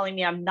and you're telling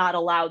me I'm not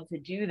allowed to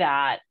do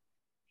that,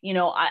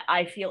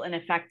 I feel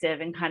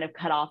ineffective and kind of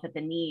cut off at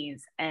the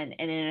knees. And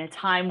in a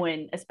time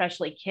when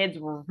especially kids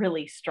were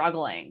really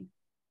struggling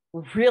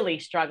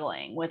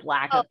with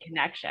lack of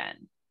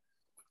connection.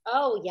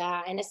 Oh,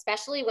 yeah. And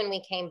especially when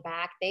we came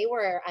back, they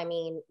were,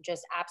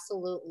 just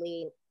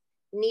absolutely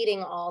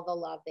needing all the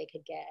love they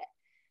could get.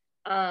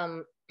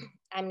 I'm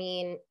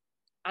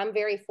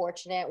very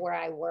fortunate where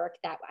I work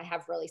that I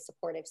have really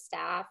supportive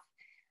staff.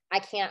 I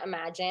can't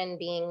imagine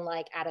being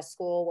like at a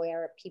school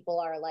where people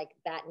are like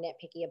that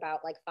nitpicky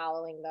about like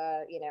following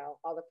the,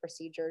 all the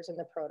procedures and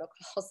the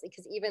protocols,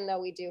 because even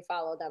though we do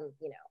follow them,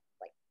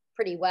 like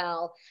pretty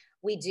well,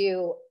 we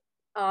do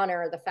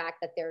honor the fact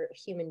that they're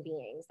human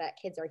beings, that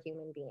kids are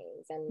human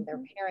beings, and their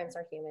parents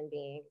are human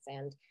beings.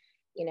 And,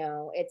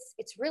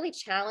 it's really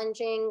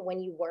challenging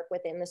when you work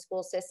within the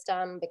school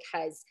system,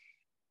 because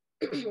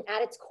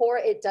at its core,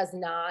 it does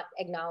not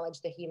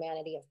acknowledge the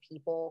humanity of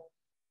people.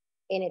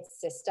 in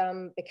its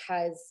system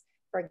because,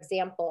 for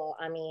example,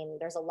 I mean,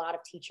 there's a lot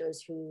of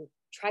teachers who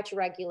try to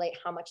regulate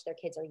how much their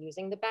kids are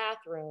using the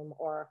bathroom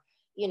or,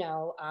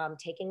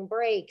 taking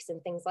breaks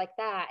and things like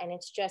that. And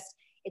it's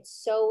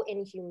so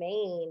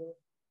inhumane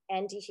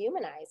and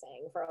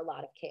dehumanizing for a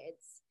lot of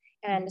kids.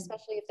 And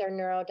especially if they're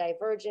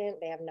neurodivergent,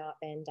 they have not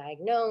been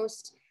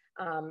diagnosed.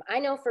 I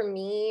know for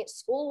me,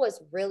 school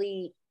was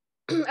really,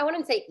 I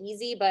wouldn't say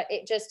easy, but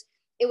it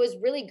was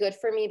really good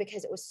for me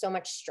because it was so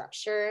much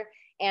structure.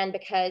 And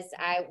because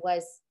I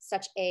was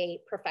such a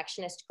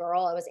perfectionist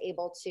girl, I was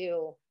able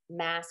to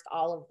mask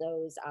all of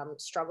those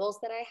struggles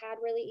that I had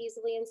really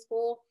easily in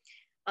school.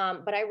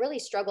 But I really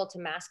struggled to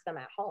mask them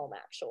at home,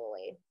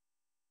 actually.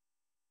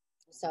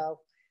 So,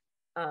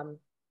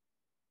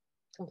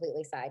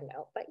 completely side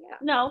note, but yeah.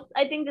 No,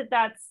 I think that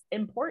that's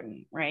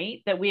important,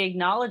 right? That we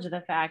acknowledge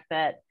the fact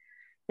that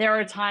there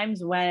are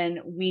times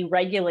when we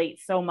regulate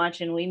so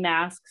much and we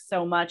mask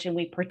so much and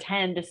we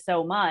pretend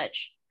so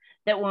much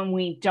that when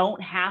we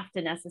don't have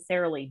to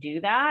necessarily do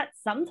that,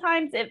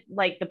 sometimes it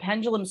like the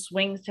pendulum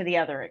swings to the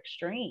other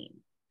extreme.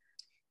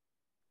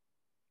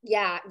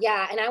 Yeah.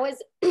 And I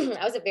was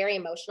I was a very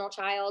emotional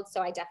child,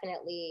 so I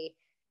definitely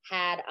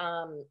had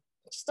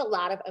just a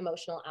lot of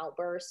emotional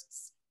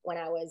outbursts when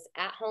I was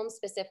at home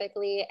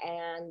specifically,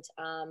 and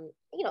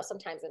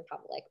sometimes in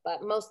public,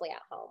 but mostly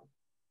at home.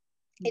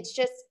 It's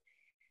just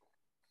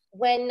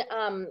when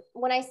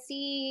I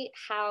see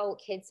how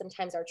kids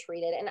sometimes are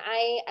treated, and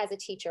I as a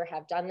teacher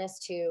have done this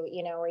too,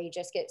 where you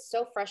just get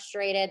so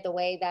frustrated, the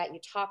way that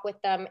you talk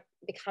with them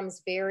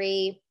becomes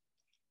very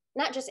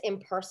not just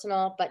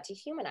impersonal, but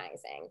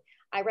dehumanizing.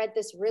 I read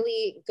this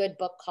really good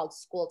book called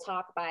School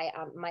Talk by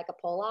Micah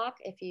Pollock,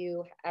 if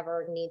you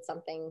ever need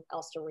something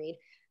else to read.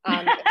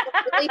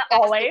 It's really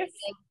Always.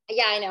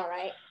 Yeah, I know,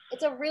 right?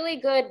 It's a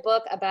really good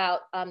book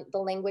about the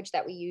language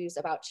that we use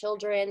about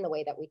children, the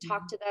way that we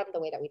talk to them,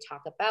 the way that we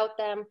talk about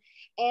them.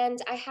 And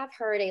I have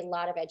heard a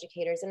lot of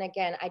educators, and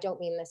again, I don't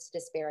mean this to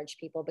disparage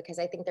people because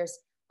I think there's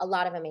a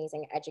lot of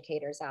amazing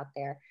educators out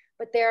there,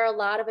 but there are a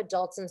lot of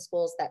adults in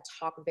schools that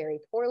talk very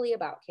poorly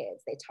about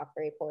kids. They talk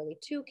very poorly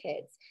to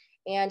kids.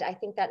 And I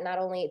think that not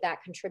only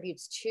that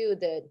contributes to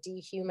the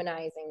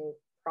dehumanizing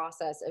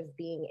process of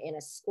being in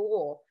a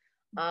school,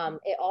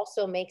 it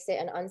also makes it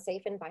an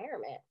unsafe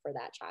environment for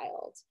that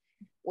child,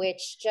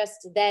 which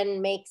just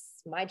then makes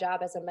my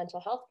job as a mental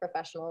health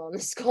professional in the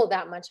school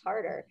that much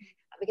harder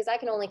because I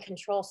can only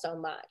control so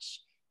much,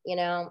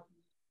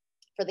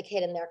 for the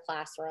kid in their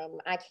classroom.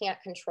 I can't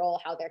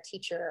control how their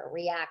teacher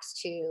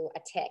reacts to a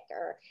tick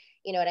or,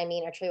 you know what I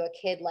mean? Or to a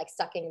kid like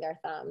sucking their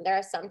thumb. There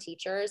are some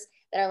teachers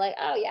that are like,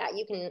 oh yeah,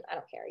 you can, I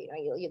don't care.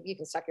 You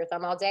can suck your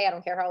thumb all day. I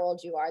don't care how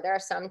old you are. There are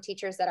some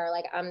teachers that are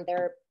like,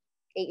 they're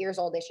 8 years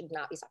old. They should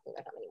not be sucking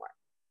their thumb anymore.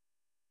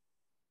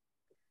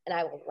 And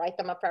I will write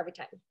them up for every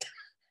time.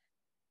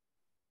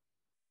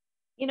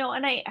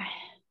 And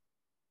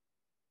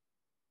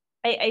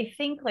I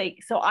think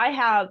so I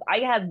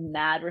have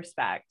mad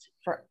respect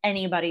for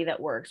anybody that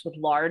works with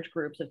large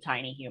groups of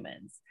tiny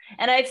humans.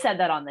 And I've said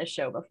that on this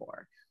show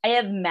before. I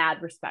have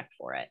mad respect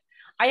for it.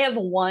 I have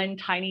one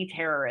tiny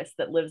terrorist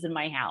that lives in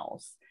my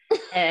house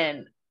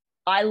and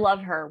I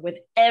love her with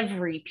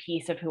every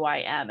piece of who I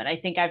am. And I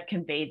think I've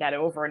conveyed that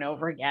over and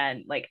over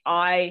again. Like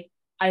I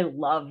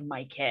love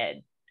my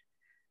kid.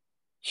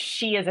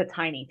 She is a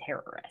tiny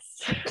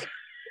terrorist.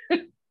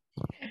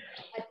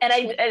 And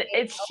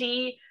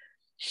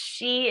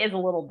she is a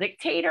little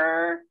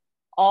dictator.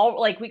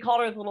 We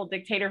called her a little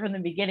dictator from the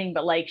beginning,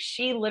 but like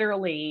she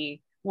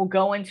literally will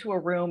go into a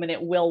room and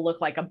it will look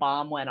like a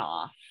bomb went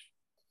off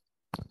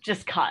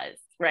just cause,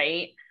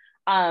 right?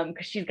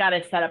 Because she's got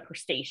to set up her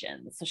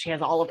stations. So she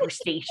has all of her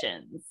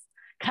stations,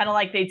 kind of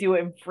like they do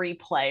in free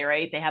play,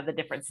 right? They have the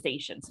different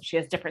stations. So she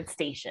has different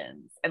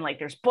stations. And like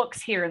there's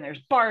books here and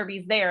there's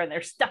Barbies there and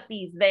there's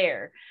stuffies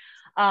there.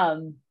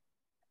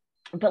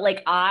 But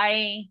like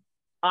I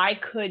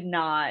could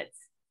not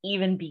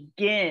even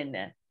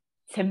begin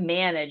to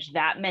manage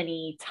that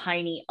many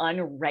tiny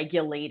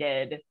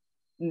unregulated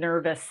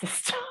nervous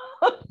systems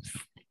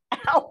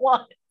at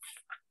once.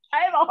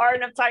 I have a hard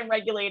enough time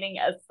regulating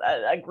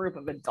a group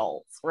of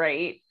adults,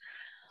 right?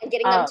 And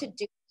getting them to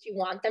do what you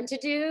want them to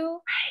do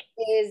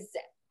is,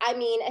 I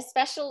mean,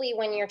 especially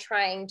when you're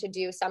trying to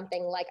do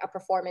something like a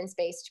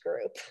performance-based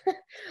group,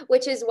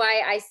 which is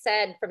why I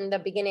said from the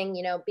beginning,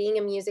 being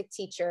a music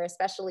teacher,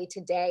 especially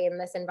today in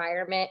this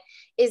environment,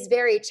 is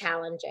very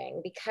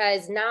challenging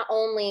because not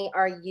only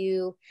are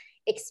you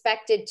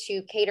expected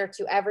to cater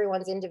to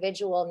everyone's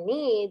individual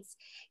needs,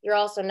 you're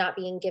also not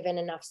being given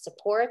enough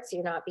supports.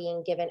 You're not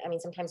being given, I mean,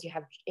 sometimes you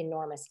have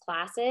enormous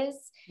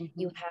classes.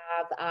 You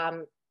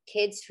have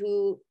kids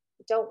who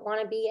don't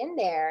want to be in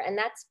there, and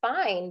that's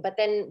fine, but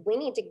then we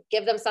need to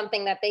give them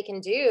something that they can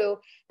do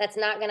that's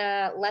not going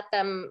to let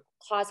them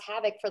cause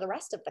havoc for the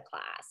rest of the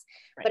class.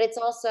 Right. But it's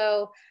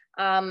also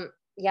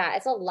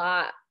it's a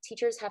lot.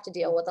 Teachers have to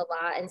deal with a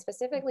lot, and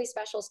specifically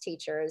specials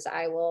teachers,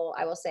 I will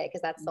say,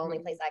 because that's the only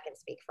place I can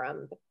speak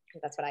from,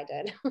 because that's what I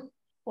did.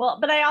 Well,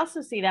 but I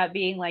also see that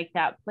being like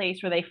that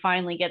place where they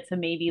finally get to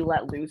maybe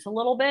let loose a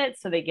little bit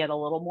so they get a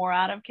little more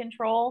out of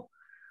control.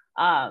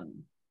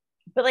 Um,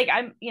 but like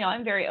I'm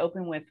very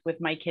open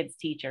with my kid's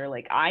teacher.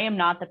 Like I am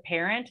not the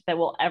parent that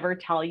will ever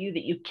tell you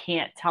that you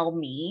can't tell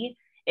me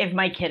if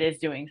my kid is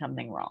doing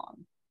something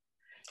wrong,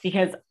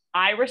 because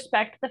I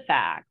respect the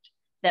fact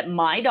that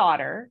my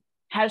daughter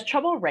has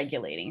trouble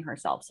regulating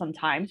herself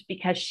sometimes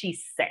because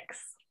she's 6.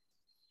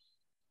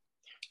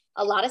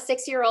 A lot of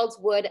 6-year-olds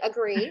would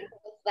agree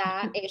with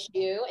that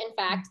issue. In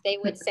fact, they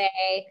would say,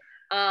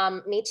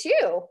 me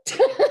too.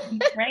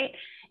 Right?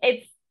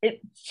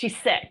 She's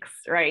 6,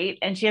 right?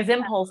 And she has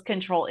impulse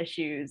control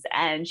issues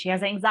and she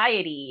has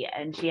anxiety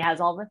and she has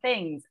all the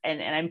things.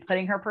 And I'm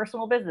putting her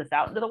personal business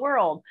out into the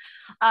world.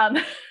 Um,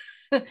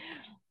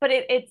 but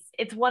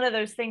it's one of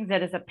those things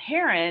that as a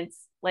parent,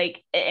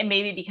 like, and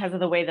maybe because of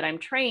the way that I'm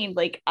trained,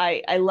 like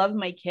I love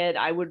my kid.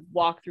 I would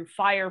walk through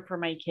fire for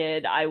my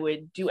kid. I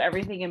would do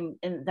everything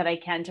that I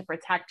can to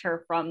protect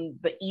her from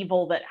the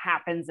evil that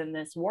happens in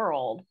this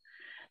world.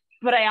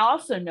 But I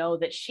also know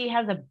that she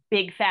has a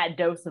big fat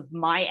dose of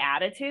my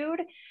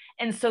attitude.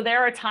 And so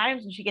there are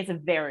times when she gets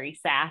very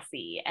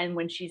sassy. And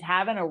when she's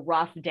having a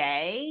rough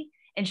day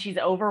and she's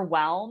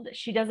overwhelmed,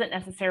 she doesn't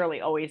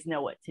necessarily always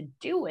know what to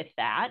do with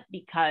that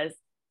because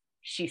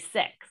she's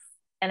 6.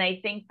 And I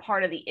think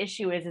part of the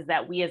issue is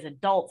that we as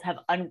adults have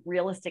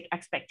unrealistic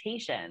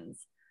expectations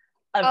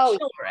of Oh,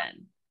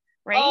 children,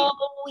 right?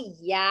 oh,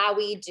 yeah,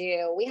 we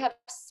do. We have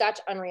such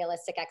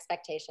unrealistic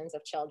expectations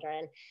of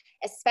children,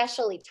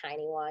 especially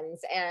tiny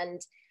ones.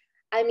 And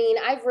I mean,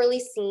 I've really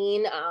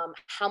seen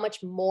how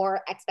much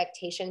more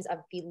expectations of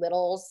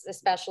belittles,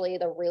 especially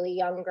the really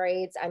young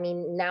grades. I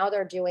mean, now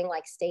they're doing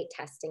like state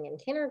testing in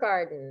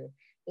kindergarten.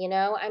 You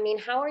know, I mean,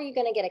 how are you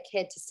going to get a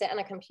kid to sit on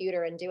a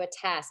computer and do a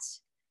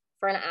test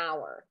for an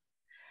hour?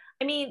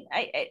 I mean,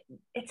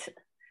 it's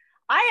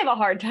I have a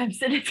hard time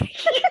sitting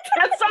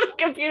at on a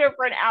computer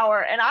for an hour,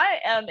 and I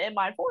am in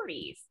my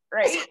 40s,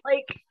 right?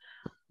 Like,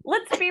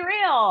 let's be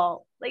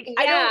real. Like,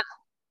 I Yeah.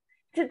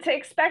 don't to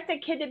expect a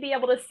kid to be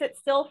able to sit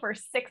still for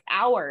 6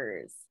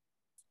 hours,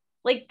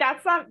 like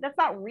that's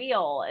not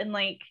real. And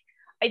like,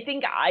 I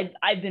think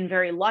I've been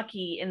very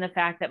lucky in the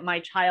fact that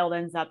my child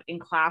ends up in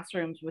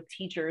classrooms with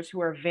teachers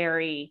who are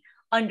very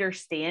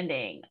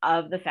understanding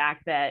of the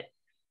fact that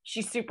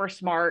she's super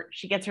smart.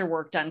 She gets her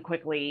work done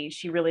quickly.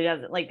 She really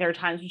doesn't, like, there are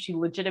times when she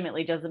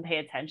legitimately doesn't pay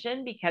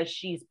attention because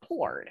she's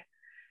bored.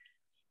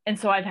 And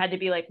so I've had to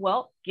be like,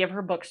 well, give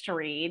her books to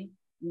read,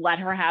 let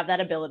her have that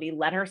ability,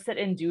 let her sit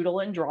and doodle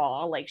and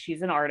draw. Like,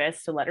 she's an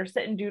artist, so let her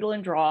sit and doodle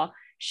and draw.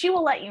 She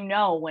will let you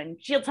know when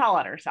she'll tell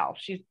on herself.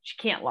 She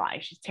can't lie.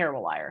 She's a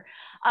terrible liar.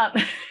 Um,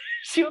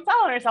 she will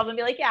tell on herself and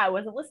be like, yeah, I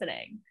wasn't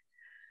listening.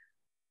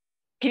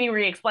 Can you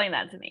re-explain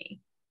that to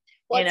me?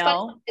 Well, You it's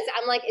funny know? because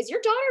I'm like, is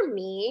your daughter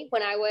me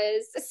when I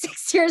was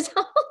 6 years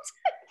old?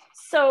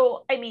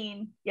 So, I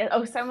mean, yeah,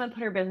 oh, someone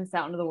put her business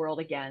out into the world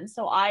again.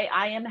 So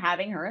I am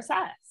having her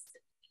assessed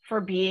for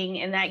being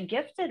in that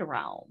gifted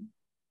realm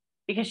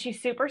because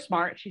she's super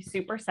smart. She's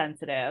super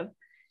sensitive.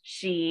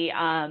 She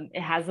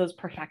has those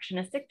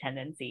perfectionistic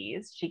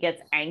tendencies. She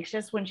gets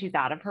anxious when she's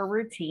out of her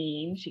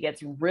routine. She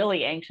gets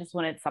really anxious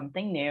when it's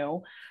something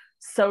new.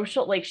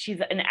 Social, like, she's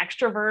an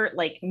extrovert,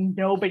 like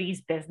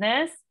nobody's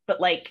business,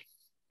 but like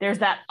there's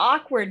that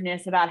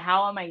awkwardness about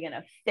how am I going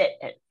to fit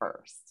at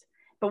first.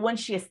 But once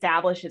she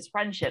establishes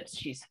friendships,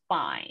 she's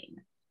fine,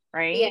 Yeah.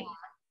 right?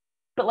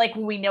 But like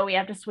when we know we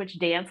have to switch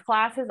dance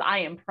classes, I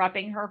am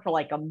prepping her for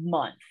like a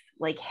month.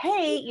 Like,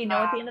 hey,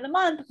 at the end of the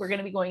month, we're going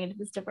to be going into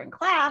this different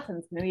class and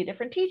it's going to be a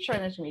different teacher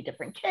and there's going to be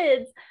different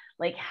kids.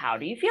 Like, how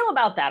do you feel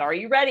about that? Are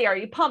you ready? Are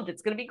you pumped?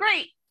 It's going to be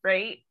great.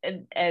 Right.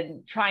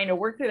 And trying to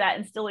work through that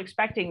and still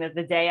expecting that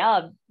the day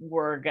of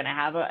we're going to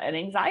have an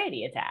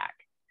anxiety attack.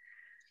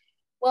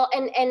 Well,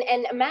 and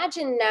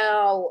imagine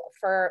now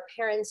for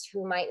parents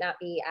who might not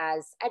be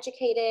as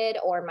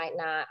educated or might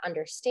not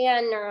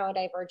understand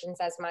neurodivergence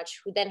as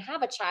much, who then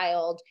have a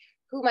child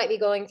who might be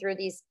going through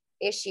these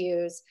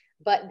issues,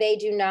 but they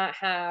do not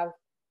have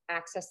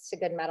access to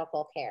good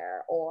medical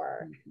care,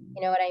 or Mm-hmm.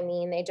 you know what I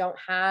mean? They don't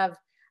have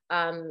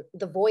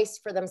the voice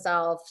for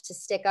themselves to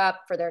stick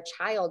up for their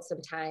child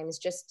sometimes.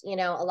 Just, a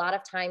lot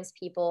of times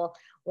people,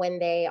 when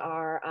they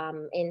are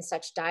in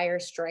such dire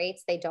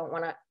straits, they don't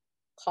want to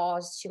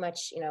cause too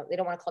much, they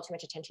don't want to call too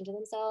much attention to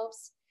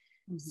themselves.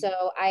 Mm-hmm.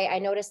 So I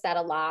noticed that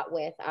a lot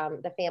with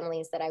the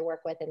families that I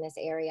work with in this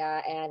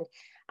area. And,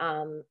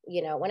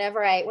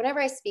 whenever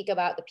I speak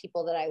about the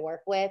people that I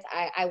work with,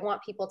 I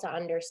want people to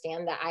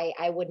understand that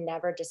I would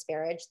never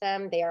disparage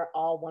them. They are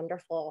all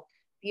wonderful,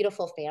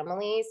 beautiful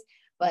families,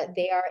 but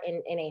they are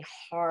in a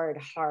hard,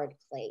 hard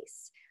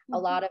place. A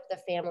Mm-hmm. lot of the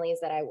families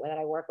that I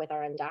work with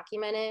are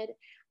undocumented.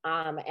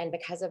 And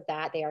because of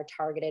that, they are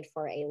targeted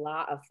for a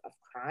lot of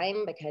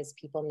crime because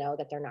people know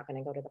that they're not going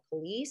to go to the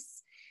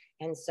police.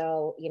 And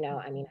so,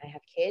 I mean, I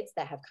have kids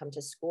that have come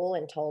to school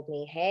and told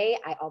me, hey,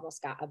 I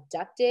almost got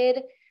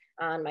abducted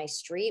on my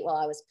street while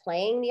I was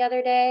playing the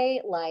other day,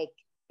 like,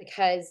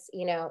 because,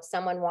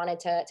 someone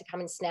wanted to come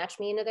and snatch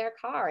me into their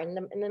car in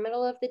the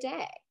middle of the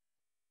day.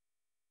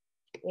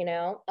 you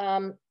know?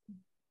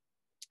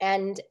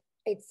 And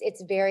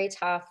it's very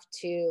tough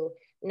to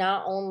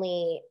not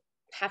only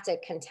have to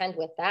contend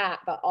with that,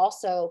 but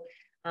also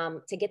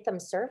to get them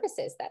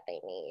services that they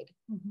need.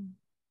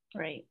 Mm-hmm.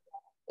 Right.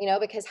 You know,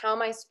 because how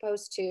am I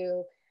supposed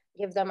to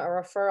give them a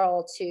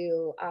referral to,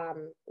 you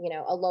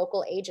know, a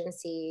local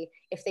agency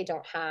if they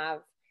don't have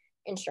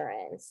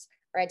insurance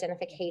or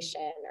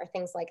identification or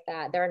things like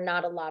that? There are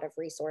not a lot of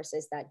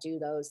resources that do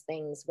those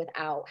things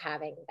without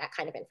having that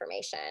kind of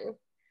information.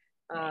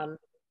 Right.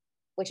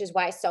 Which is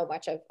why so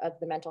much of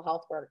the mental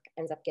health work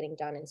ends up getting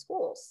done in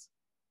schools.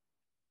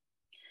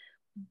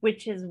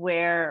 Which is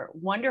where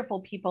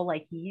wonderful people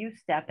like you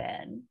step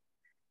in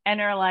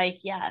and are like,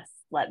 yes,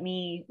 let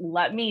me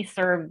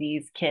serve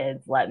these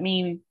kids. Let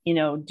me,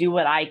 do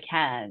what I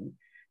can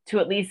to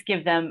at least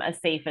give them a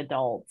safe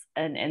adult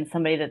and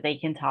somebody that they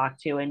can talk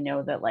to and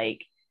know that like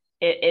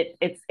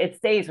it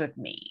stays with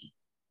me.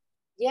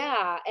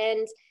 Yeah.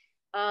 And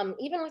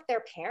even with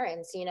their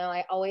parents, you know,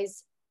 I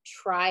always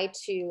try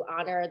to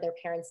honor their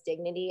parents'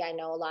 dignity. I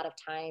know a lot of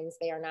times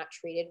they are not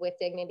treated with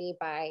dignity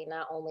by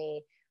not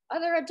only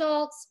other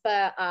adults,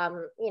 but,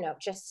 you know,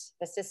 just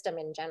the system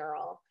in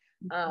general.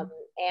 Mm-hmm.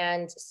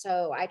 And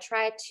so I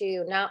try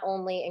to not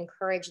only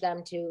encourage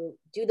them to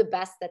do the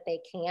best that they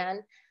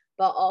can,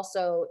 but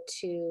also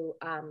to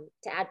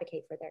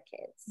advocate for their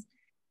kids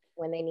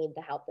when they need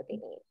the help that they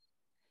need.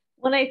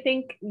 Well, I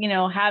think,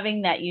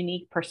 having that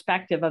unique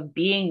perspective of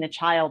being the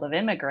child of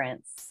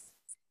immigrants,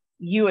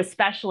 you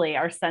especially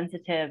are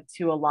sensitive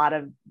to a lot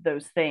of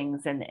those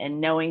things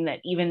and knowing that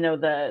even though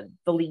the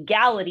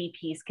legality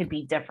piece could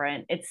be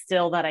different, it's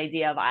still that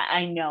idea of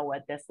I know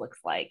what this looks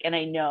like and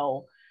I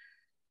know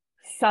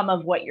some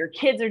of what your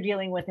kids are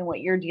dealing with and what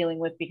you're dealing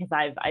with because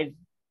I've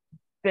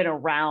been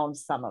around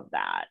some of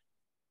that.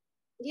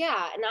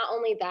 Yeah, and not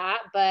only that,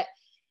 but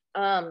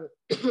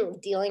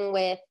dealing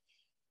with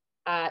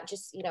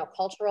just, you know,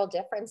 cultural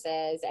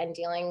differences and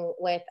dealing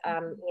with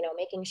you know,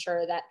 making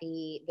sure that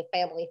the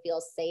family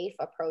feels safe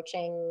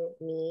approaching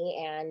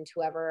me and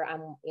whoever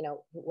I'm, you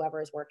know,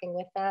 whoever is working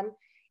with them.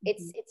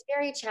 It's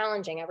very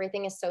challenging.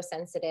 Everything is so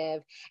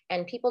sensitive,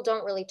 and people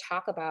don't really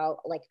talk about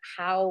like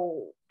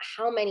how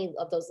many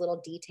of those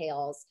little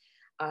details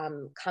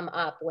come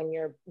up when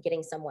you're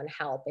getting someone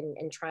help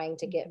and trying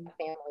to get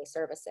family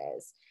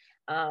services.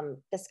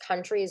 This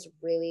country is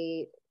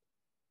really,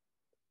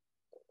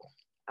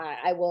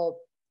 I will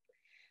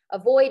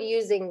avoid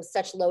using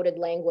such loaded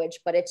language,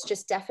 but it's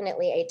just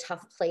definitely a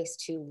tough place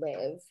to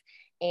live.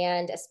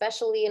 And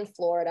especially in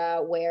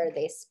Florida, where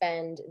they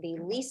spend the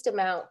least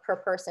amount per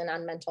person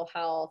on mental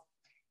health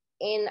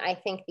in, I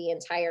think, the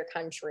entire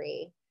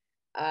country.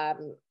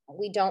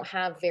 We don't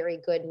have very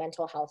good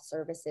mental health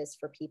services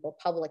for people,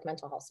 public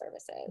mental health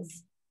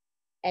services,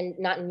 and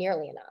not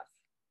nearly enough.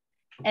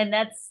 And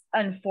that's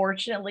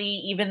unfortunately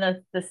even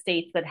the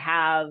states that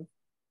have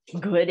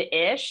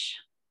good-ish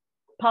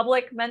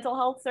public mental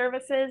health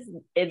services,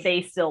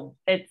 it's still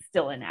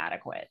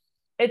inadequate.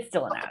 It's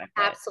still inadequate.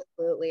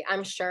 Absolutely,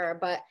 I'm sure.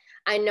 But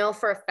I know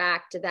for a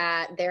fact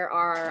that there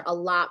are a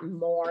lot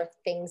more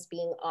things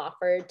being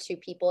offered to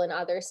people in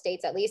other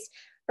states, at least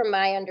from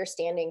my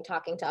understanding,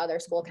 talking to other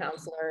school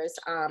counselors.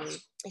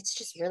 It's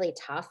just really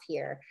tough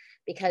here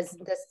because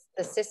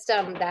the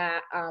system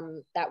that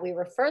we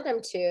refer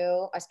them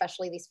to,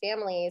 especially these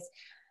families,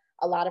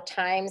 a lot of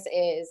times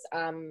is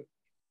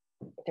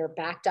they're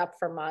backed up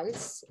for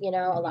months. You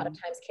know, a lot of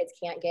times kids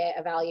can't get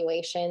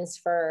evaluations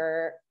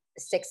for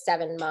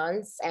 6-7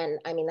 months, and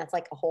I mean that's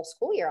like a whole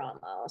school year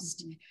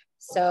almost.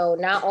 So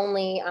not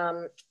only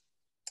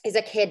is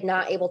a kid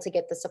not able to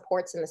get the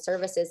supports and the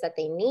services that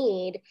they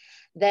need,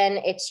 then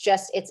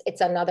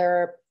it's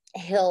another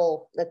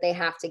hill that they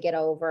have to get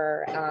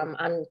over,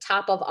 on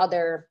top of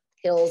other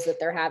hills that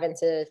they're having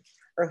to,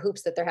 or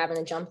hoops that they're having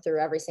to jump through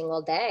every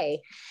single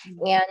day.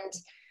 And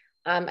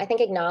I think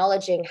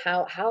acknowledging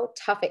how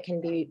tough it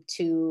can be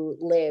to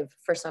live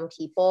for some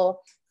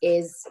people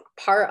is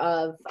part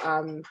of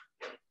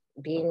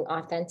being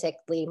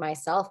authentically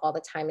myself all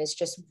the time, is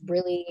just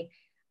really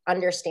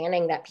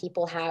understanding that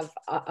people have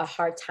a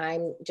hard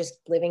time just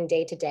living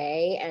day to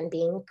day and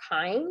being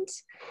kind,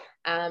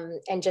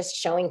 and just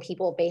showing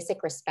people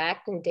basic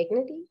respect and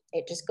dignity.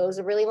 It just goes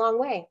a really long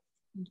way.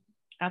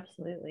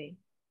 Absolutely.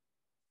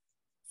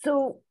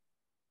 So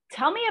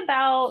tell me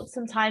about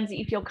some times that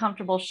you feel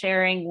comfortable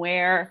sharing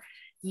where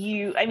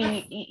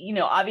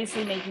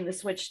obviously making the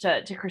switch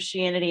to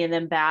Christianity and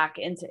then back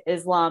into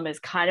Islam is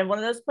kind of one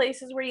of those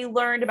places where you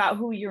learned about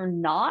who you're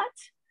not.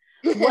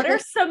 What are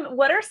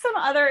some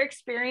other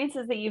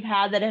experiences that you've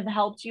had that have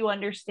helped you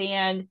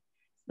understand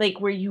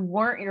like where you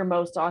weren't your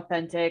most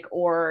authentic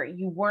or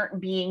you weren't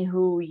being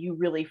who you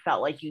really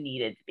felt like you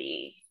needed to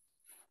be?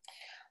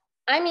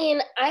 I mean,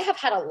 I have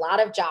had a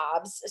lot of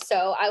jobs,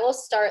 so I will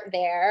start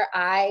there.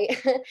 I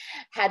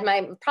had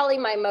probably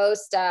my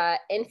most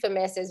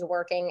infamous is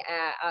working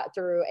at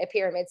through a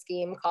pyramid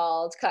scheme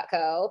called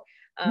Cutco,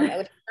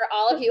 which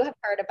all of you have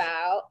heard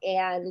about,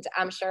 and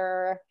I'm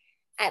sure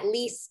at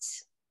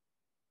least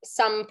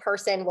some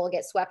person will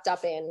get swept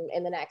up in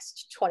the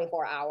next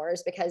 24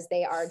 hours because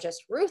they are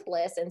just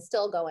ruthless and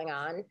still going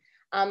on.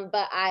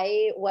 But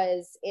I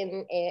was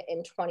in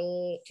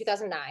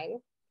 2009.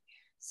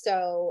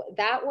 So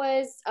that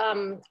was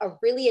a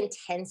really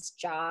intense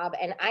job.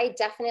 And I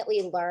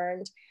definitely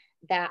learned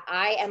that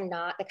I am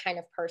not the kind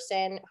of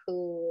person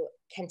who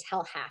can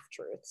tell half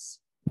truths,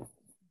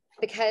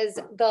 because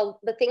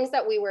the things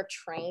that we were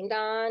trained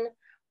on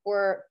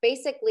were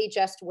basically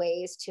just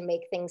ways to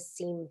make things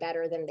seem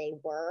better than they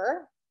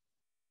were.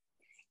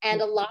 And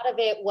a lot of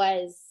it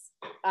was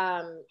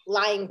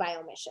lying by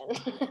omission,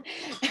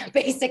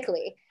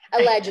 basically,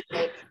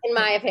 allegedly, in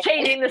my opinion.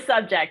 Changing the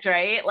subject,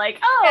 right? Like,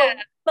 oh, yeah,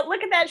 but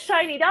look at that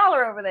shiny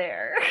dollar over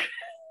there.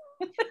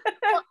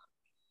 Well,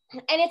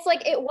 and it's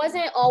like, it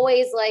wasn't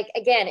always like,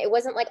 again, it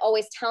wasn't like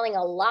always telling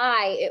a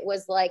lie. It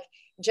was like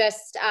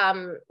just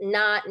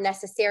not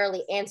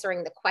necessarily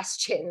answering the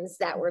questions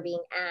that were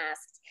being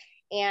asked.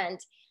 And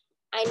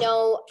I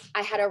know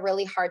I had a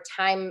really hard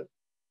time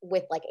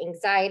with like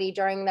anxiety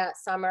during that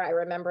summer. I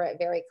remember it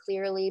very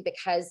clearly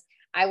because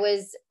I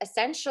was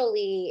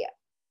essentially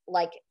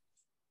like,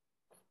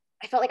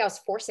 I felt like I was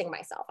forcing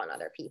myself on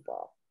other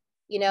people,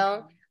 you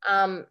know?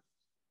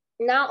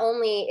 Not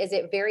only is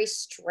it very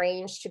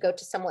strange to go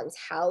to someone's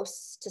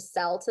house to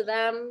sell to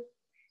them,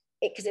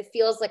 because it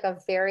feels like a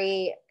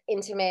very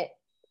intimate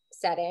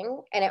setting,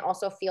 and it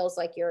also feels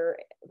like you're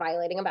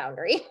violating a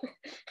boundary.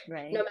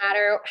 Right. No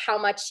matter how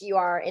much you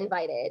are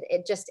invited,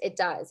 it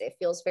does. It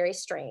feels very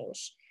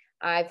strange.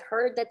 I've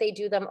heard that they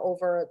do them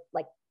over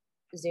like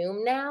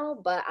Zoom now,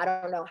 but I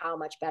don't know how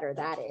much better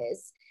that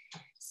is.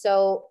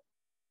 So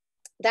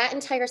that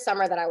entire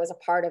summer that I was a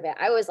part of it,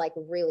 I was like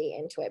really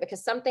into it,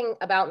 because something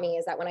about me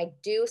is that when I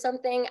do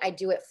something, I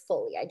do it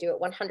fully. I do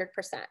it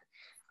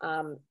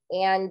 100%.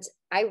 And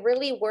I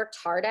really worked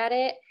hard at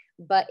it,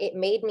 but it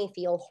made me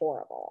feel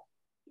horrible.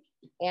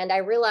 And I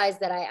realized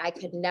that I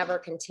could never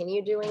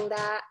continue doing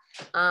that.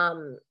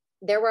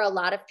 There were a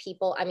lot of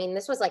people, I mean,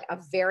 this was like a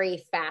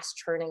very fast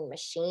churning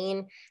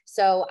machine.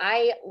 So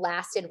I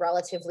lasted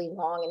relatively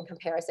long in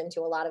comparison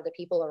to a lot of the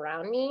people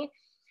around me.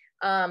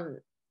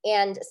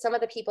 And some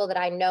of the people that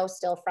I know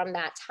still from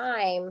that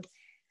time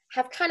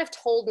have kind of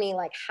told me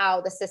like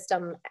how the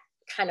system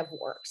kind of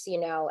works. You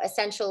know,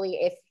 essentially,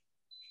 if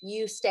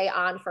you stay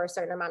on for a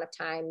certain amount of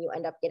time, you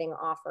end up getting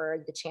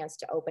offered the chance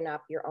to open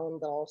up your own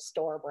little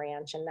store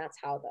branch. And that's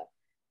how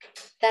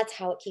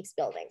it keeps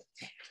building.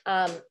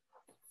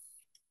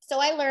 So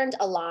I learned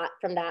a lot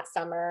from that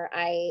summer.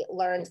 I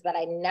learned that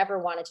I never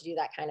wanted to do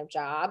that kind of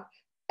job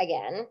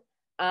again.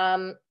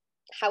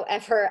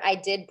 However, I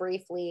did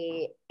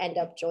briefly end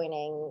up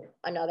joining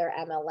another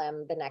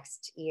MLM the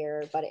next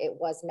year, but it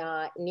was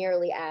not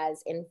nearly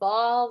as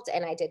involved,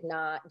 and I did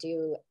not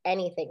do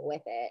anything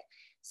with it.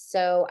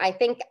 So I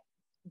think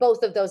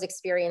both of those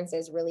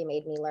experiences really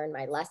made me learn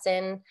my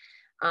lesson.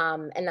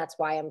 And that's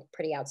why I'm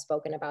pretty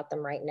outspoken about them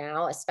right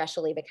now,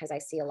 especially because I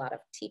see a lot of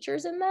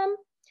teachers in them.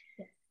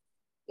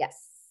 Yes.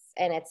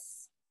 And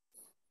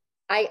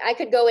I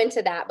could go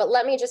into that, but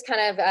let me just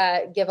kind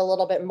of give a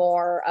little bit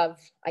more of,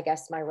 I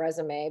guess, my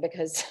resume,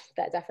 because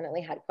that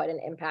definitely had quite an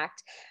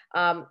impact.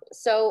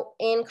 So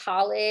in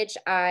college,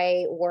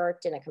 I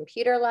worked in a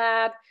computer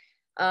lab.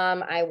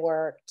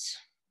 What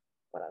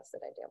else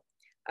did I do?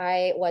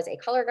 I was a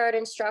color guard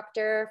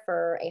instructor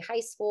for a high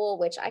school,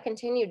 which I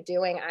continued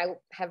doing. I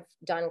have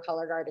done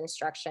color guard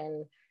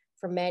instruction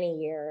for many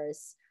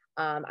years.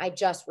 I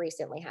just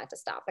recently had to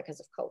stop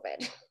because of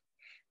COVID.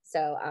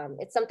 So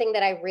it's something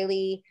that I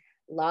really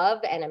love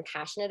and am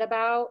passionate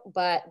about.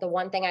 But the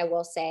one thing I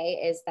will say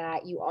is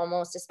that you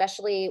almost,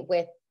 especially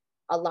with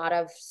a lot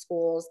of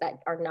schools that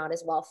are not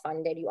as well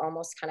funded, you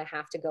almost kind of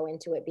have to go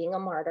into it being a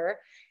martyr.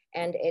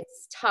 And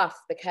it's tough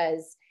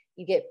because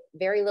you get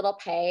very little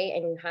pay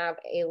and you have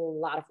a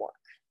lot of work.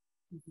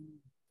 Mm-hmm.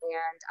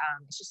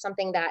 And it's just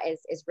something that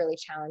is really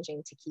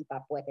challenging to keep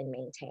up with and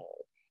maintain.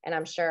 And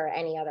I'm sure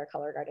any other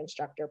color guard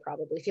instructor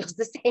probably feels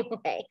the same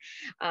way,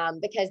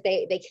 because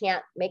they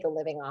can't make a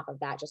living off of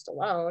that just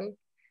alone.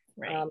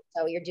 Right.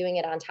 So you're doing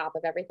it on top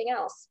of everything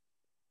else.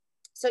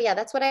 So yeah,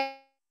 that's what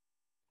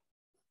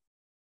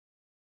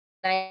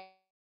I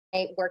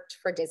worked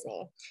for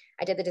Disney.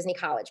 I did the Disney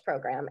College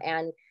program,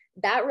 and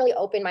that really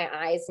opened my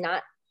eyes,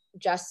 not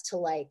just to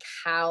like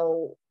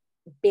how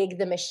big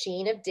the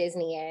machine of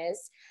Disney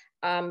is,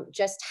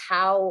 just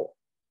how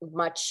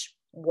much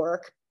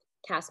work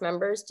cast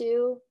members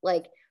do,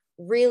 like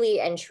really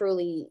and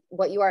truly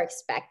what you are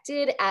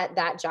expected at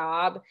that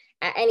job,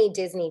 at any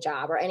Disney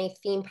job or any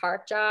theme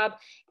park job,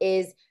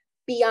 is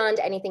beyond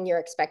anything you're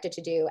expected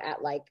to do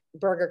at like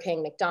Burger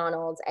King,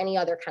 McDonald's, any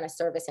other kind of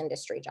service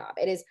industry job.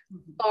 It is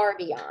far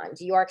beyond.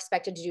 You are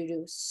expected to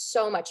do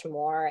so much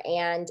more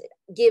and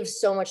give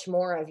so much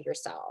more of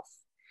yourself.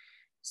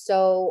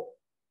 So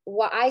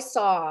what I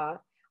saw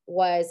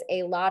was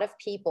a lot of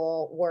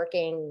people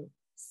working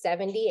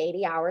 70,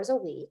 80 hours a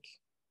week,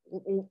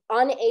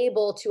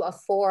 unable to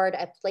afford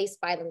a place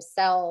by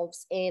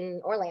themselves in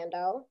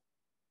Orlando,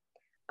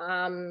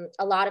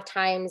 A lot of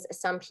times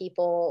some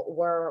people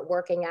were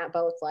working at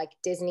both like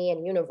Disney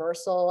and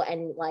Universal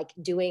and like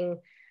doing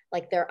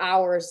like their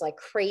hours like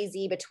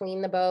crazy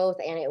between the both.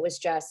 And it was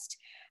just,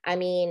 I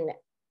mean,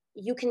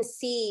 you can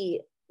see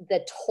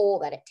the toll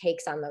that it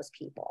takes on those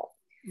people.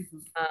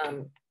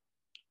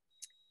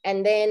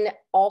 And then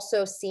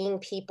also seeing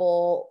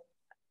people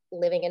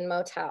living in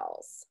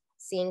motels,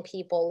 seeing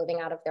people living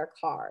out of their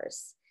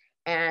cars,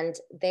 and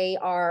they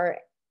are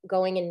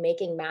going and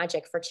making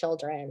magic for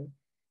children.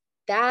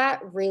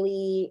 That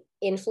really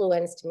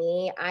influenced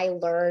me. I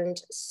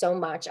learned so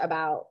much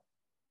about,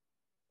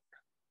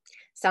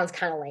 sounds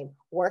kind of lame,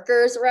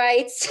 workers'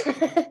 rights.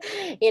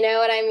 You know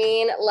what I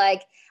mean?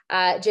 Like,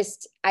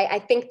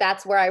 I think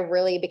that's where I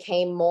really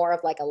became more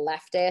of like a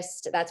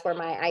leftist. That's where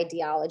my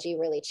ideology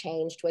really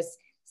changed, was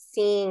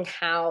seeing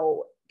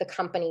how the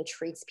company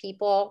treats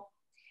people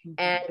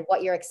and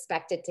what you're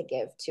expected to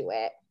give to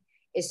it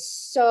is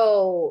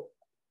so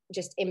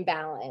just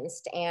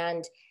imbalanced.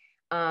 And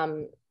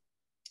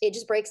it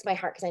just breaks my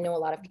heart because I know a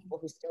lot of people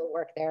who still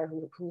work there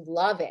who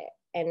love it.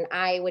 And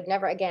I would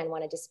never again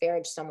want to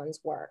disparage someone's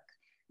work,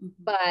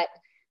 but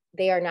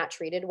they are not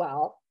treated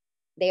well.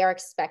 They are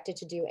expected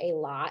to do a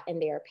lot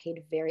and they are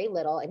paid very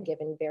little and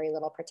given very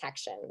little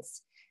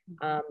protections.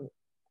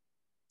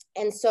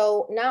 And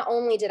so not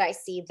only did I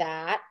see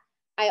that,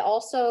 I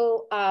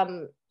also,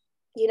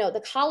 you know,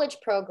 the college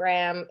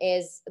program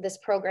is this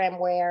program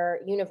where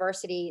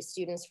university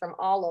students from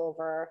all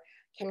over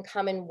can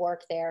come and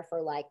work there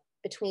for like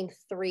between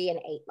 3 and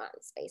 8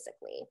 months,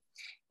 basically.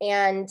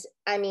 And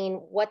I mean,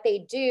 what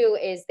they do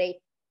is they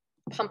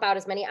pump out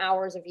as many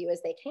hours of you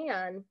as they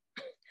can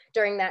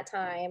during that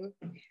time,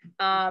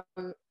 to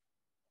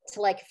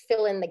like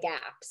fill in the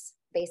gaps,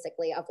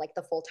 basically, of like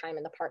the full-time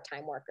and the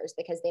part-time workers,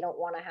 because they don't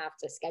want to have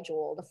to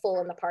schedule the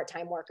full and the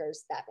part-time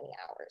workers that many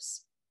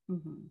hours.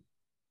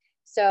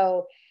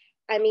 So,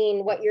 I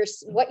mean, what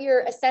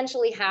you're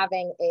essentially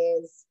having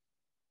is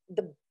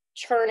the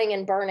churning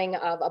and burning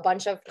of a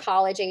bunch of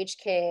college age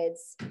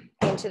kids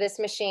into this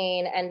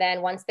machine. And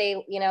then once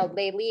they, you know,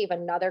 they leave,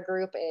 another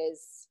group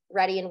is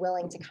ready and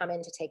willing to come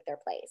in to take their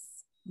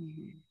place.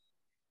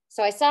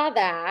 So I saw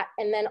that.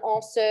 And then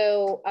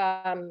also,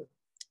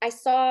 I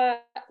saw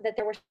that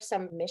there were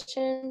some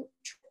mission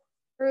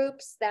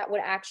groups that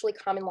would actually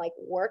come and like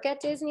work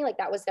at Disney. Like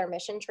that was their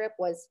mission trip,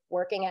 was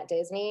working at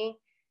Disney.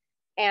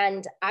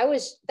 And that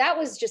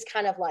was just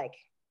kind of like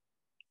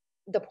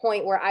the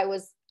point where I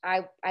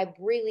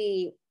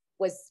really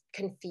was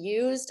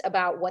confused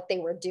about what they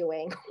were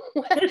doing.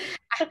 I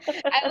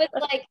was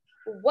like,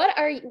 what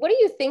do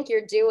you think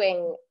you're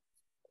doing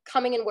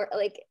coming and work?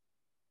 Like,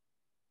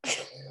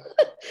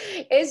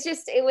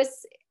 it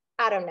was,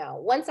 I don't know.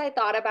 Once I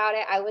thought about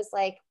it, I was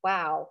like,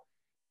 wow,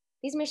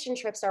 these mission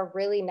trips are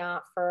really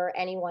not for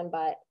anyone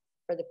but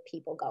for the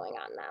people going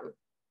on them.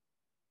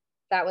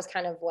 That was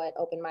kind of what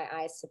opened my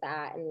eyes to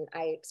that. And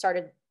I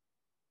started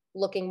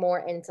looking more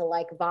into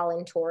like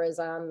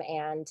voluntourism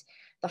and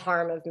the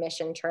harm of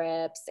mission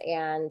trips.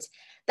 And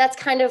that's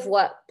kind of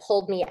what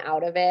pulled me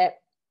out of it.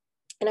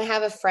 And I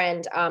have a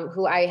friend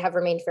who I have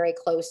remained very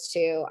close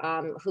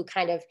to, who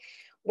kind of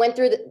went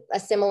through a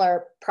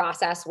similar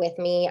process with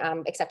me,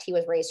 except he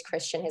was raised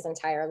Christian his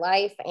entire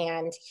life.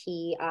 And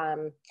he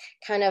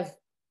kind of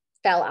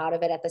fell out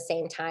of it at the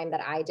same time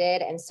that I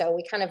did. And so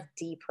we kind of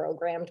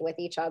deprogrammed with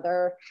each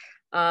other,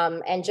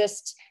 and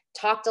just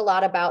talked a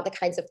lot about the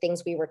kinds of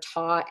things we were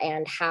taught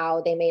and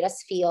how they made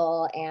us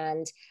feel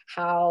and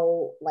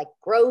how like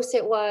gross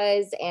it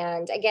was.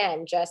 And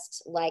again,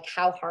 just like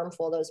how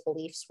harmful those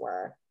beliefs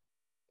were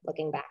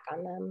looking back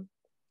on them.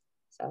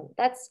 So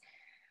that's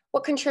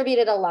what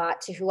contributed a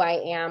lot to who I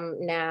am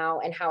now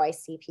and how I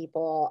see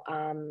people.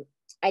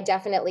 I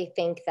definitely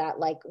think that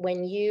like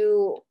when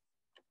you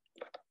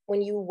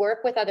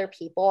work with other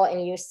people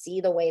and you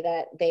see the way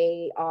that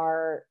they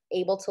are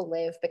able to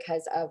live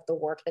because of the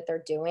work that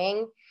they're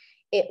doing,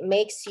 it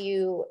makes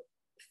you,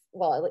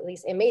 well, at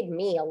least it made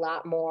me a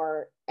lot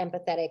more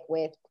empathetic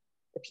with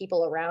the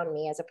people around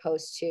me as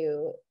opposed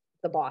to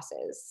the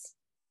bosses.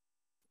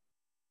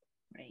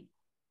 Right.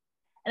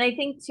 And I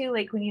think too,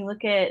 like when you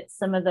look at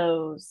some of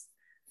those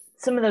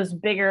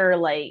bigger,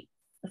 like,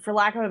 for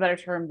lack of a better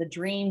term, the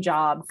dream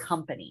job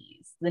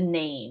companies, the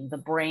name, the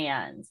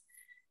brand,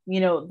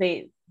 you know,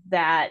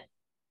 that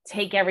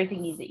take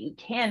everything that you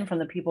can from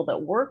the people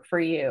that work for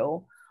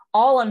you,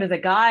 all under the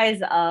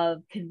guise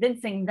of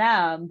convincing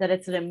them that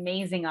it's an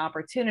amazing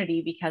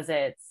opportunity because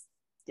it's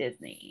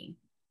Disney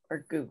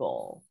or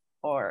Google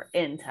or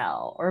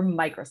Intel or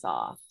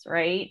Microsoft,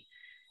 right?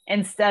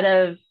 Instead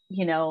of,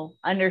 you know,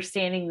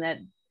 understanding that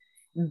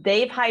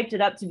they've hyped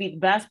it up to be the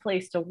best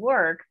place to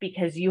work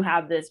because you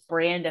have this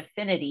brand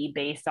affinity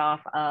based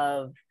off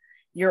of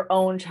your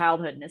own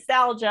childhood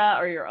nostalgia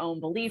or your own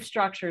belief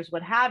structures,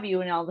 what have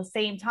you. And at the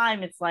same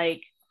time, it's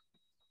like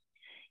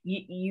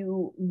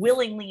you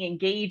willingly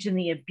engage in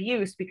the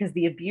abuse because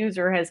the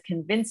abuser has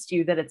convinced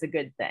you that it's a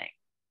good thing.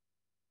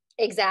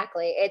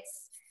 Exactly.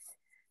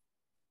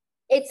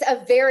 It's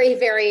a very,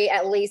 very,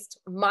 at least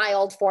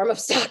mild form of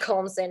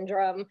Stockholm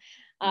syndrome,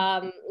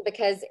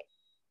 because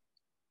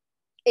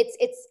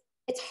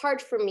it's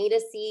hard for me to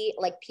see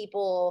like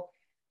people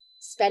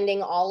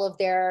spending all of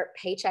their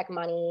paycheck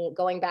money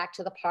going back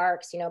to the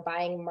parks, you know,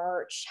 buying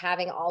merch,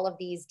 having all of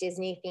these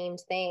Disney themed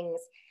things.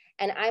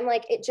 And I'm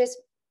like,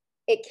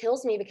 it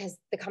kills me because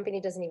the company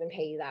doesn't even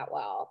pay you that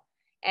well.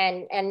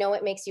 And no,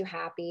 it makes you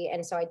happy.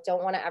 And so I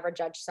don't want to ever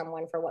judge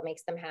someone for what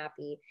makes them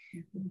happy.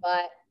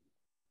 But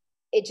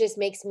it just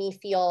makes me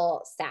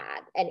feel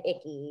sad and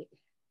icky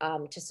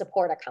to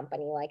support a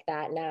company like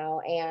that now.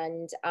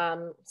 And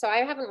so I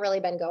haven't really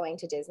been going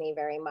to Disney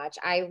very much.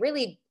 I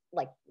really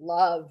like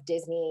love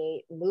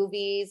Disney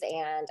movies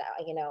and,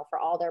 you know, for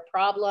all their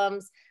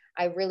problems,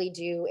 I really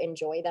do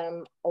enjoy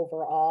them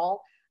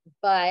overall.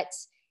 But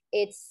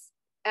it's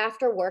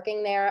after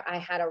working there, I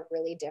had a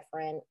really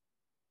different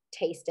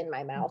taste in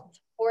my mouth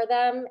for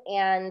them.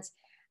 And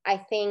I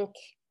think,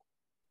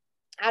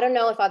 I don't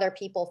know if other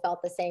people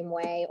felt the same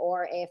way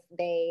or if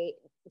they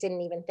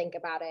didn't even think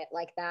about it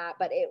like that,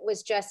 but it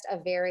was just a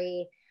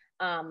very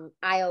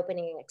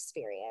eye-opening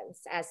experience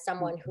as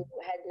someone who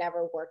had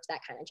never worked that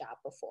kind of job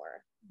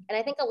before. And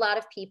I think a lot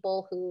of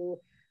people who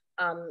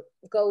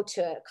go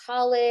to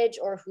college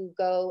or who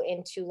go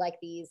into like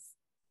these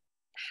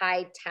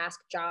high task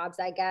jobs,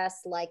 I guess,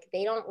 like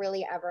they don't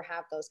really ever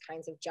have those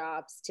kinds of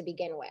jobs to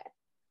begin with,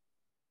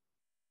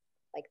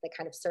 like the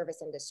kind of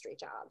service industry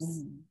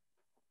jobs.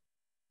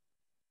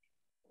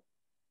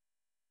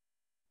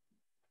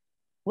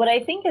 What I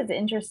think is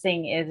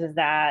interesting is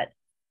that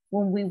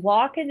when we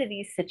walk into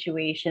these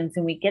situations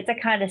and we get to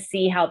kind of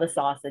see how the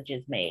sausage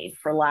is made,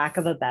 for lack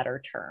of a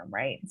better term,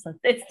 right? So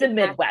it's the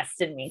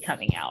Midwest in me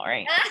coming out,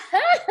 right?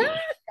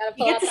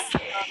 you get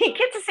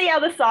to see how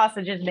the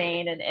sausage is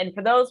made. And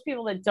for those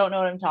people that don't know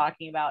what I'm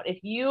talking about, if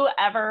you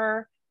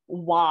ever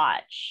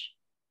watch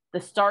the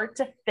start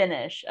to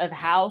finish of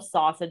how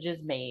sausage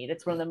is made,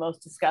 it's one of the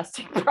most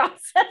disgusting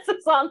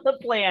processes on the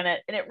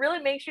planet. And it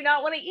really makes you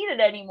not want to eat it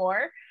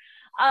anymore.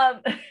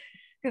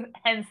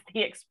 Hence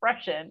the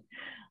expression.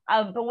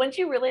 But once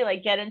you really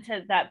like get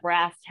into that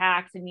brass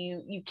tacks and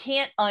you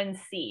can't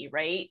unsee,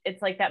 right?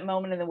 It's like that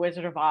moment in The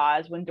Wizard of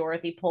Oz when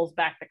Dorothy pulls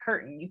back the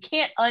curtain. You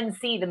can't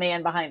unsee the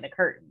man behind the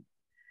curtain.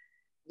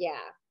 Yeah.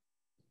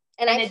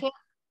 And I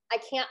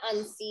can't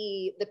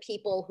unsee the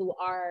people who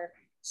are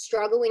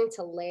struggling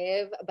to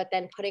live, but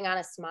then putting on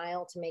a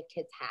smile to make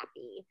kids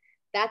happy.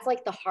 That's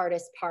like the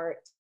hardest part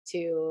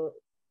to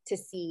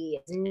see,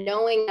 is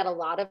knowing that a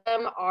lot of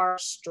them are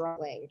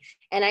struggling.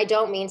 And I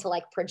don't mean to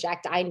like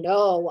project, I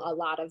know a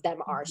lot of them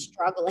are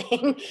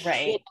struggling.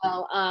 Right. You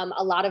know,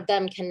 a lot of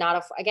them cannot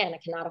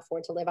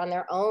afford to live on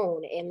their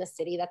own in the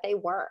city that they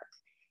work.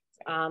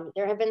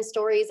 There have been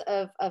stories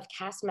of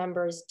cast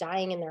members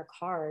dying in their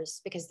cars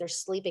because they're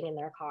sleeping in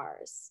their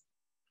cars.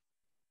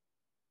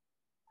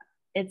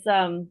 It's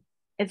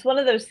one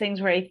of those things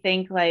where I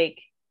think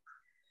like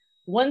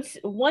once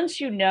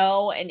you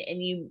know and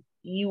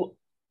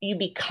you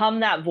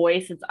become that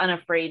voice that's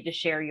unafraid to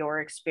share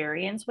your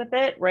experience with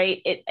it, right?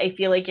 I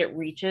feel like it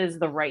reaches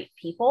the right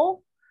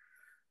people.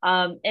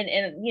 And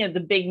you know,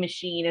 the big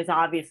machine is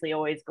obviously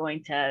always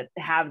going to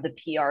have the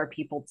PR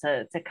people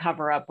to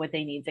cover up what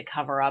they need to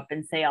cover up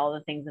and say all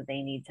the things that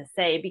they need to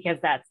say because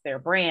that's their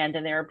brand.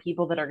 And there are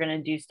people that are going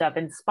to do stuff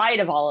in spite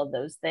of all of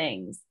those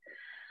things.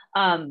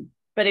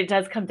 But it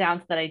does come down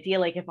to that idea,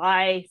 like if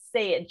I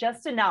say it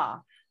just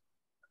enough,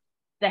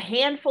 the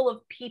handful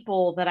of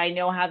people that I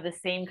know have the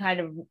same kind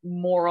of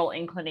moral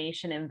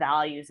inclination and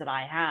values that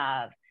I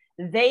have,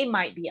 they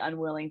might be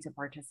unwilling to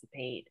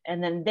participate.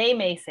 And then they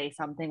may say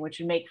something which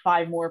would make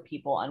 5 more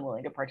people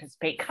unwilling to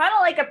participate. Kind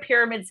of like a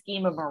pyramid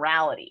scheme of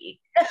morality.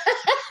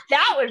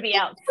 That would be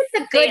outstanding. It's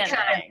the good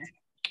kind.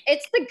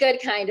 It's the good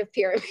kind of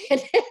pyramid.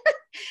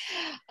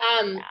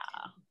 Yeah.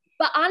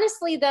 But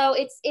honestly, though,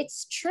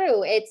 it's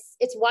true.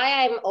 It's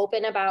why I'm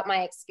open about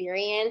my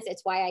experience.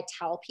 It's why I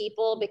tell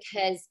people,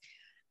 because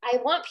I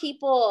want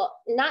people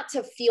not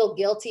to feel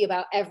guilty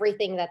about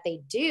everything that they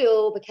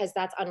do, because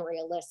that's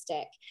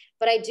unrealistic.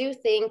 But I do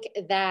think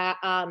that,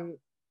 and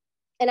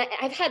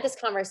I've had this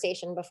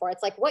conversation before.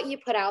 It's like what you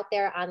put out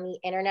there on the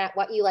internet,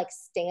 what you like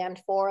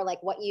stand for,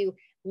 like what you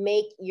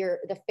make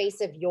the face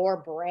of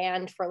your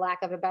brand, for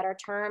lack of a better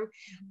term,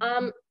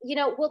 you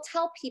know, will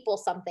tell people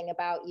something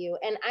about you.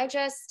 And I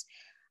just,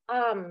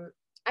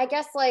 I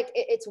guess like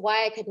it's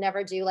why I could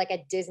never do like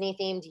a Disney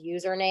themed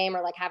username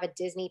or like have a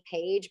Disney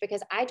page,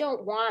 because I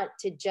don't want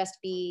to just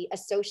be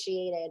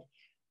associated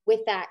with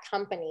that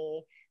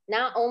company,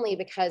 not only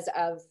because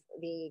of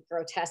the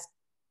grotesque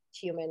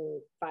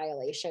human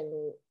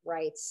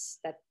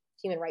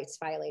rights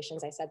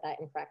violations, I said that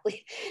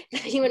incorrectly, the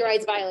human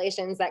rights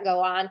violations that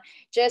go on,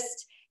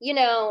 just, you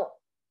know,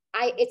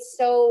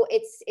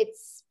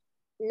 it's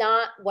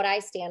not what I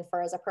stand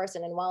for as a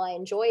person. And while I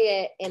enjoy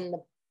it in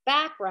the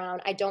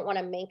background, I don't want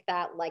to make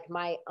that like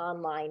my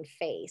online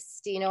face.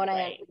 Do you know what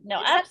I mean?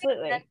 No,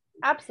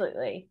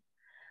 absolutely.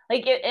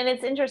 Like and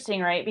it's interesting,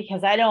 right?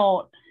 Because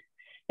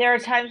there are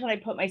times when I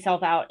put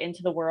myself out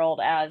into the world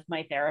as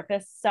my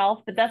therapist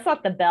self, but that's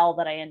not the bell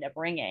that I end up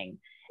ringing.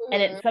 Mm-hmm.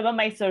 And in some of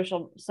my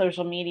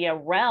social media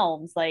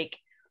realms, like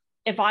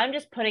if I'm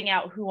just putting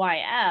out who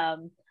I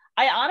am,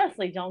 I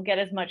honestly don't get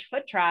as much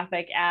foot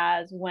traffic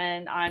as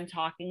when I'm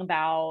talking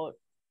about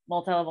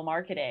multi-level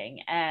marketing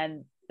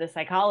and the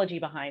psychology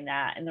behind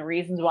that and the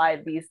reasons why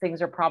these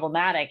things are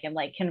problematic, and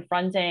like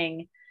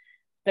confronting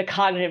the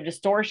cognitive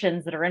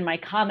distortions that are in my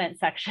comment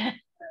section,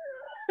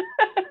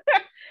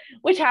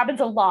 which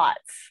happens a lot.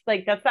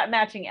 Like that's that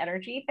matching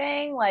energy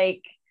thing.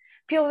 Like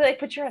people be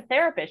like, but you're a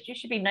therapist, you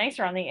should be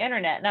nicer on the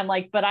internet. And I'm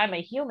like, but I'm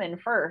a human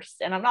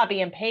first, and I'm not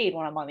being paid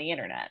when I'm on the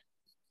internet.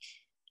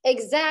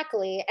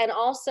 Exactly. And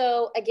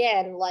also,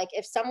 again, like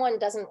if someone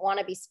doesn't want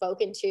to be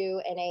spoken to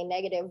in a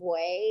negative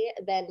way,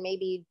 then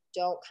maybe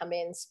don't come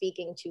in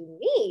speaking to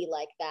me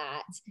like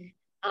that.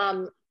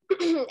 And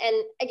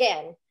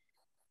again,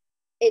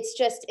 it's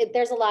just,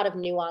 there's a lot of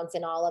nuance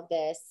in all of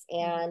this.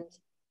 And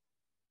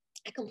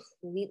I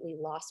completely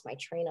lost my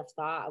train of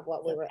thought of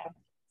what we were.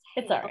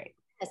 It's all right.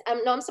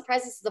 I'm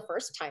surprised this is the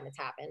first time it's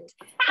happened.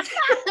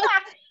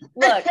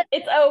 Look,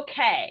 it's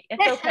okay.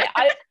 It's okay.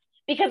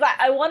 Because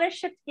I want to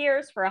shift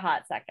gears for a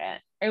hot second.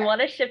 I want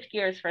to shift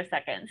gears for a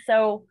second.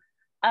 So,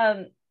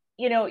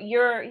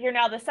 you're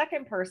now the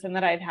second person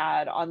that I've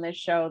had on this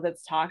show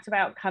that's talked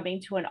about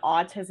coming to an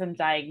autism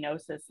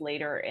diagnosis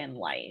later in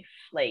life.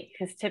 Like,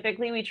 because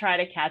typically we try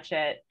to catch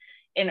it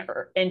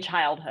in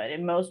childhood,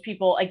 and most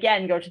people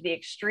again go to the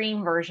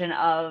extreme version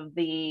of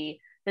the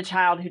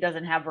child who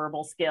doesn't have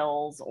verbal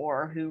skills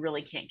or who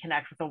really can't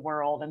connect with the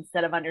world,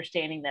 instead of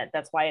understanding that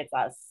that's why it's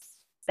a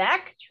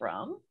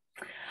spectrum.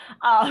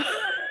 um,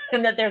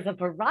 and that there's a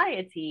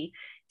variety.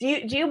 Do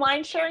you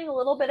mind sharing a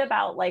little bit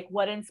about like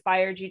what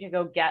inspired you to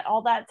go get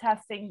all that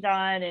testing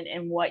done,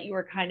 and what you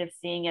were kind of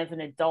seeing as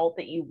an adult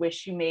that you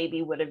wish you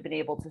maybe would have been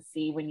able to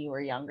see when you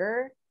were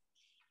younger?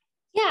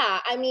 Yeah,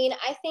 I mean,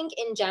 I think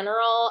in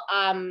general,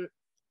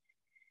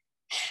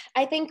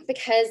 I think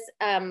because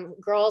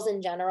girls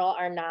in general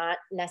are not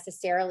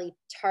necessarily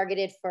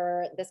targeted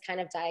for this kind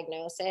of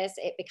diagnosis,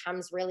 it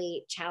becomes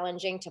really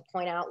challenging to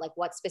point out like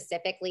what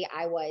specifically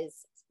I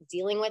was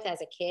dealing with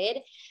as a kid.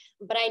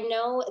 But I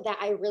know that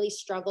I really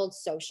struggled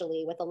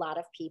socially with a lot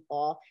of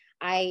people.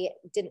 I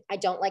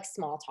don't like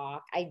small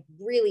talk. I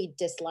really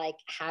dislike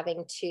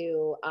having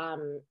to,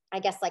 I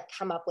guess, like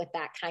come up with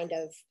that kind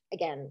of,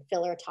 again,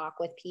 filler talk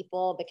with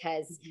people,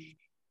 because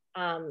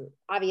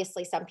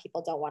obviously some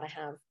people don't want to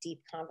have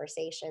deep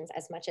conversations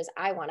as much as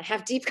I want to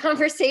have deep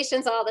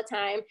conversations all the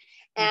time.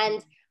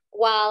 And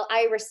while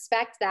I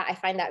respect that, I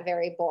find that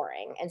very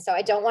boring. And so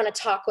I don't want to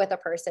talk with a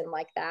person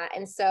like that.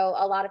 And so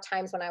a lot of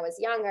times when I was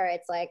younger,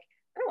 it's like,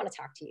 I don't want to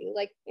talk to you.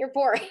 Like, you're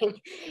boring, or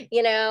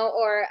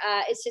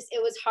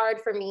it was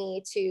hard for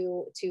me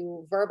to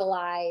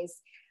verbalize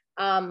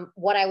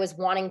what I was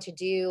wanting to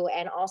do.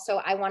 And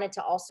also I wanted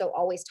to also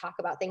always talk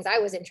about things I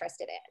was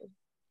interested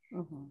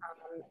in.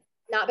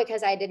 Not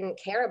because I didn't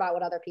care about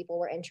what other people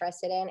were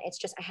interested in. It's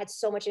just, I had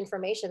so much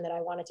information that I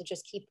wanted to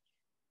just keep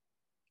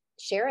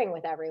sharing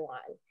with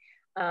everyone.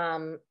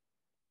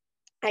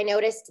 I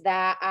noticed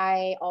that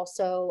I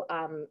also,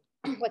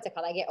 what's it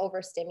called? I get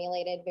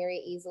overstimulated very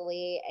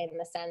easily, in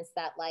the sense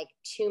that like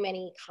too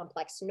many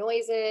complex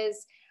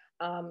noises,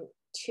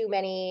 too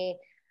many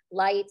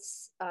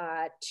lights,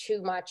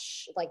 too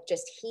much like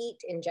just heat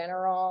in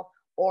general,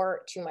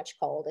 or too much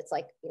cold. It's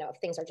like, if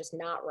things are just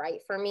not right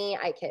for me,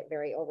 I get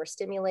very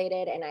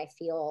overstimulated and I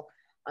feel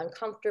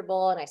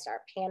uncomfortable and I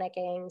start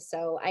panicking.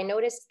 So I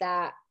noticed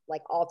that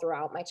like all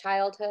throughout my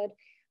childhood,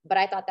 but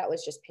I thought that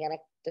was just panic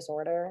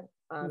disorder.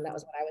 That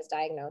was what I was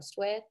diagnosed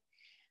with.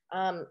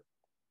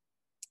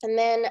 And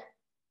then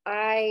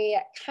I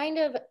kind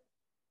of,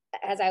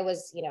 as I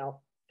was,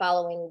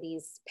 following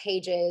these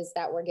pages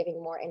that were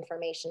giving more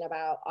information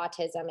about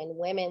autism and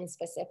women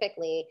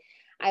specifically,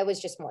 I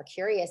was just more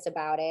curious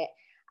about it.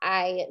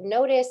 I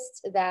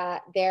noticed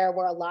that there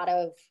were a lot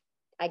of,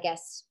 I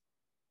guess,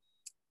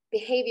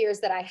 behaviors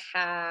that I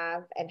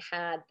have and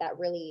had that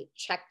really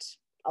checked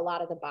a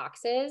lot of the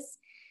boxes.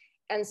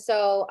 And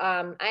so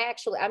I'm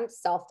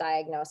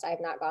self-diagnosed. I have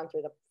not gone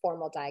through the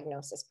formal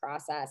diagnosis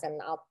process, and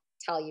I'll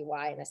tell you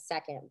why in a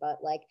second.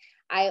 But like,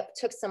 I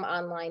took some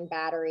online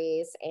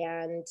batteries,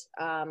 and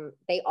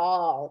they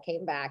all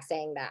came back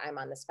saying that I'm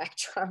on the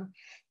spectrum,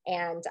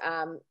 and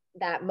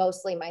that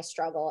mostly my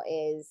struggle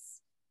is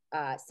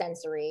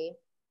sensory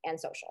and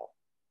social.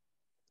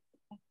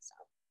 So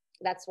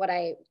that's what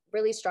I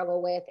really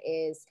struggle with,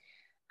 is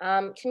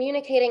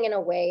communicating in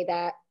a way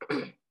that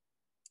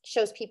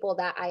shows people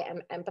that I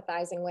am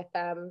empathizing with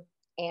them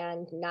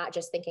and not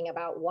just thinking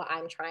about what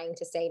I'm trying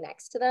to say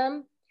next to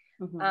them.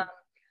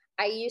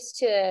 I used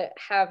to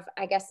have,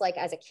 I guess, like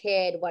as a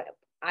kid, what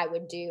I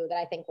would do that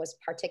I think was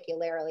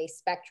particularly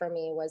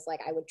spectrumy was like,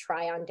 I would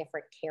try on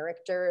different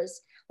characters.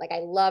 Like,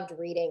 I loved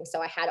reading.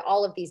 So I had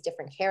all of these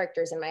different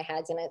characters in my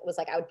head, and it was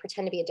like, I would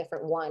pretend to be a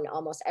different one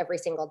almost every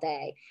single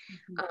day.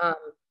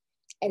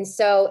 And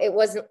so it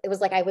was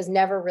like, I was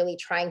never really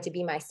trying to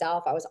be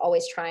myself. I was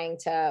always trying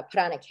to put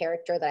on a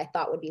character that I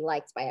thought would be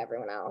liked by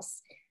everyone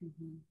else.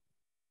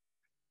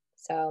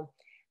 So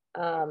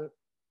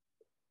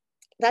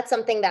that's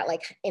something that,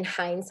 like, in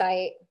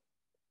hindsight,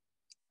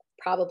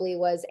 probably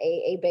was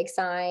a big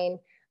sign,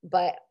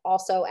 but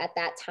also at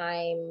that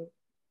time,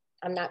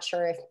 I'm not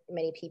sure if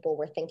many people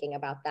were thinking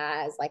about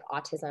that as like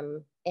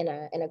autism in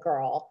a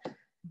girl.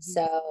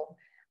 So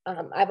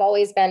I've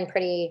always been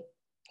pretty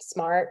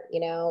smart, you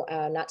know,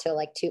 not to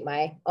like toot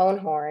my own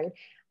horn.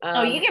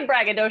 Oh, you get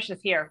braggadocious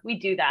here. We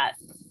do that.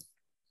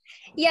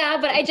 Yeah,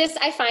 but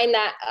I find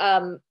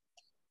that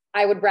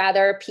I would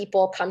rather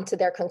people come to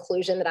their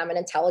conclusion that I'm an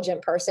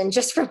intelligent person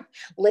just from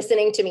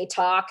listening to me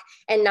talk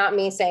and not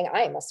me saying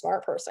I am a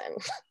smart person.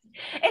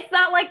 It's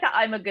not like the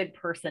I'm a good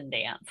person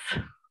dance.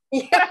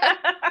 Yeah.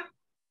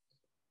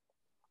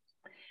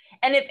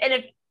 And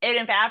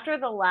if after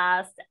the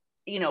last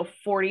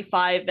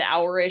 45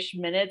 hour-ish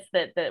minutes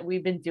that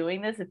we've been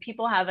doing this, if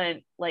people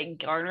haven't like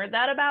garnered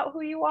that about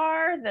who you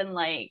are, then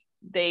like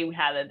they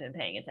haven't been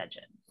paying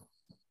attention.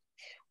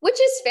 Which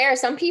is fair.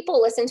 Some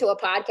people listen to a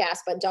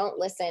podcast but don't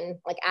listen,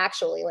 like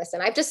actually listen.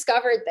 I've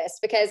discovered this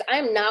because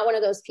I'm not one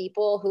of those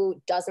people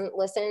who doesn't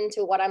listen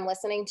to what I'm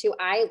listening to.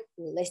 I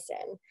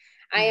listen.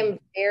 I am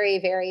very,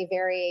 very,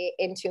 very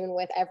in tune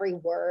with every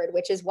word,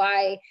 which is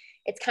why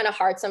it's kind of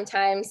hard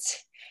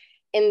sometimes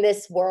in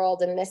this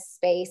world, in this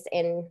space,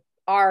 in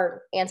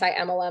our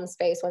anti-MLM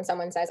space, when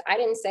someone says, I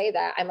didn't say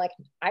that, I'm like,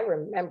 I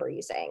remember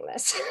you saying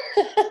this.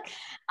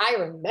 I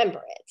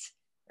remember it.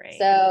 Right.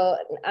 So,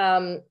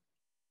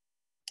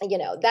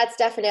 that's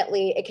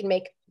definitely, it can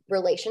make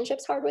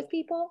relationships hard with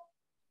people.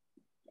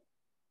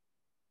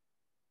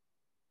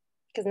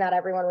 Because not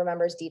everyone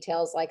remembers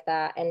details like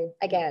that. And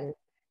again,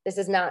 this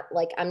is not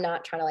like, I'm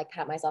not trying to like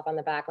pat myself on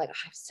the back, like, oh,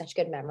 I have such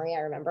good memory, I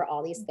remember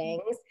all these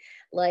things.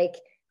 Like,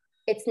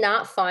 it's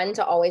not fun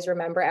to always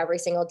remember every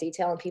single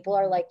detail. And people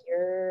are like,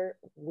 you're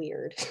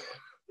weird.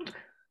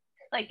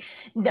 Like,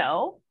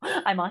 no,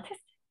 I'm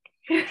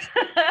autistic.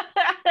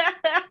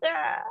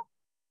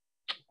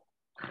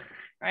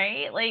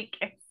 Right? Like,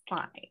 it's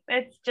fine.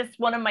 It's just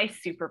one of my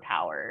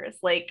superpowers.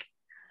 Like,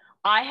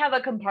 I have a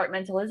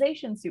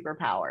compartmentalization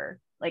superpower.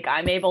 Like,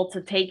 I'm able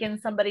to take in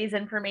somebody's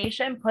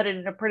information, put it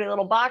in a pretty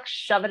little box,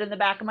 shove it in the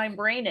back of my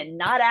brain, and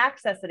not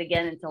access it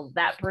again until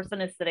that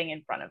person is sitting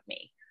in front of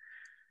me.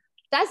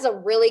 That's a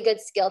really good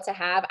skill to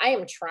have. I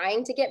am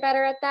trying to get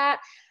better at that.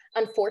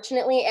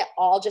 Unfortunately, it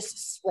all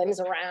just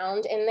swims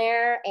around in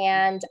there.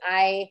 And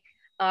I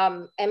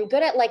am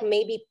good at like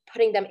maybe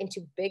putting them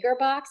into bigger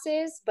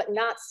boxes, but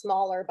not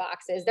smaller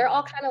boxes. They're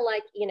all kind of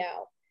like,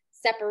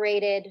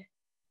 separated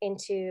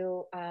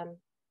into, I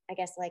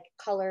guess, like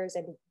colors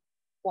and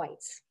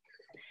whites.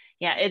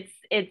 Yeah,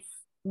 it's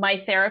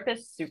my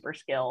therapist's super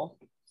skill.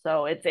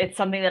 So it's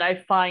something that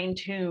I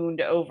fine-tuned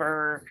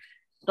over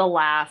the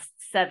last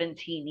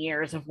 17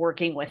 years of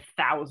working with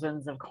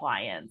thousands of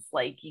clients.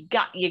 Like, you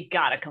got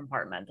to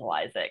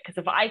compartmentalize it. Because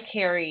if I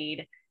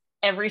carried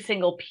every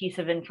single piece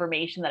of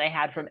information that I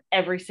had from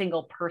every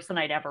single person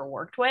I'd ever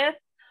worked with,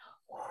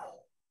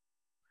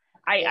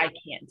 I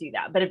can't do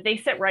that. But if they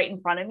sit right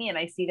in front of me and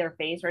I see their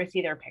face or I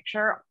see their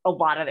picture, a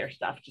lot of their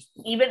stuff, just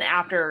even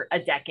after a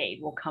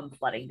decade, will come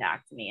flooding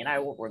back to me and I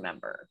will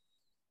remember.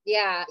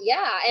 Yeah.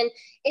 And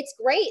it's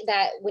great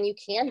that when you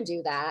can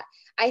do that,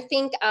 I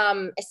think,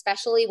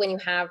 especially when you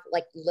have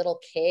like little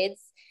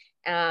kids,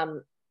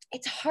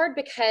 it's hard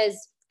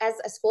because as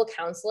a school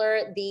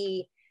counselor,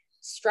 the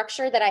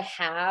structure that I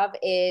have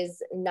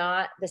is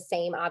not the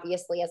same,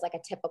 obviously, as like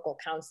a typical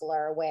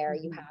counselor where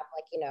you have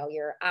like,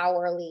 your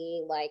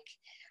hourly, like,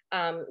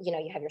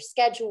 you have your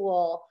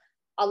schedule.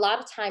 A lot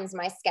of times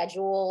my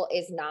schedule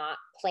is not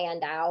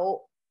planned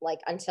out like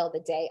until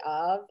the day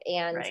of.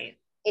 And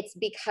it's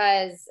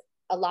because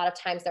a lot of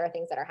times there are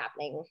things that are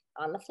happening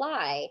on the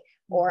fly,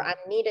 or I'm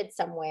needed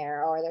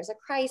somewhere, or there's a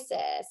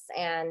crisis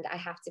and I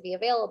have to be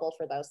available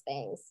for those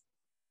things.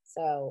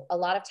 So a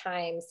lot of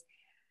times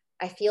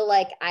I feel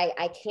like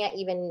I can't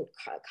even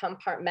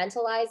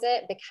compartmentalize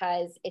it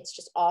because it's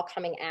just all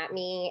coming at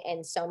me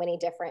in so many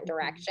different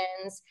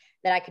directions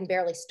that I can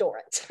barely store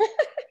it.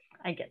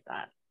 I get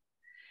that.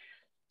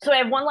 So I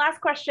have one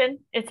last question.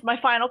 It's my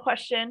final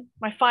question,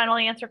 my final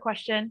answer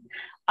question.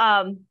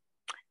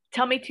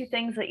 Tell me 2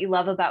 things that you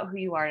love about who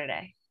you are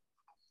today.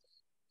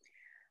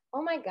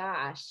 Oh my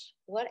gosh,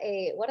 what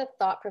a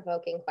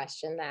thought-provoking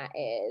question that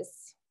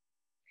is.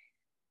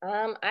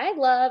 I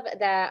love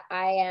that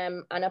I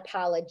am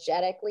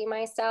unapologetically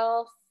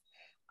myself,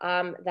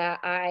 that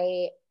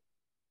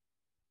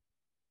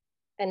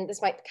and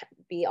this might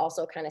be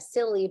also kind of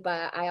silly,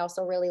 but I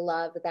also really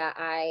love that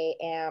I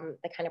am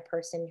the kind of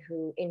person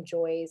who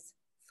enjoys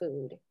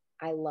food.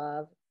 I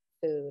love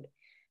food.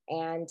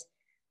 And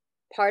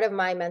part of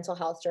my mental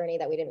health journey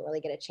that we didn't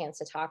really get a chance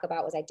to talk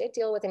about was I did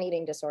deal with an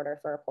eating disorder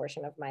for a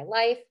portion of my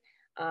life.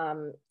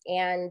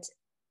 And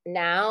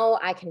now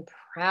I can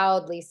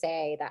proudly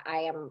say that I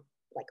am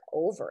like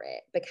over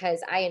it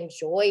because I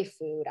enjoy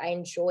food. I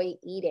enjoy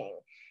eating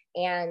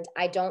and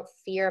I don't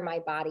fear my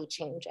body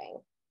changing.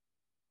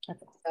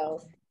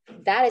 So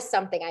that is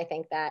something I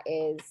think that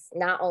is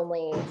not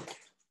only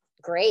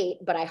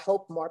great, but I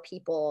hope more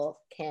people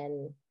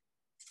can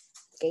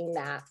gain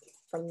that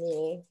from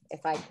me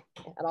if at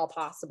all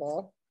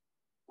possible.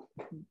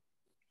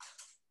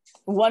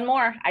 One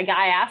more. I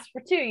asked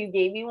for 2. You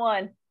gave me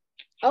 1.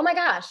 Oh my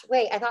gosh.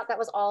 Wait, I thought that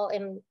was all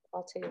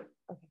 2.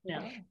 Okay. No.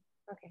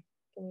 Okay.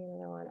 Give me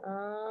another one.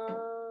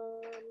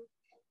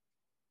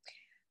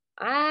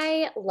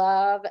 I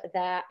love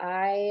that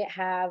I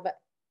have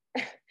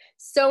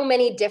so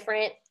many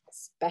different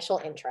special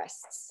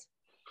interests.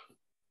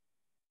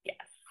 Yes.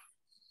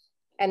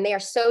 And they are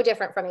so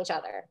different from each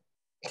other.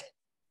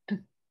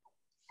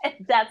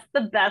 That's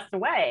the best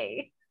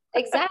way.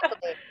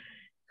 Exactly.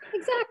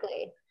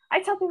 Exactly.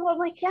 I tell people, I'm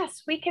like,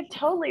 yes, we could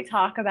totally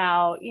talk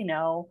about,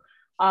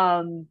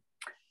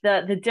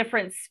 the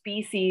different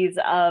species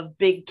of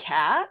big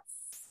cats,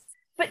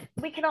 but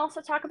we can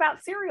also talk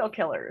about serial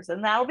killers,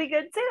 and that'll be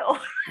good too.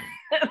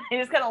 They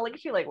just kind of look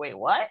at you like, wait,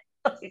 what?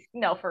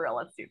 No, for real,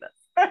 let's do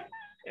this.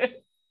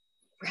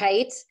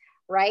 Right.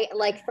 Right.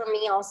 Like for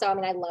me also, I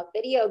mean, I love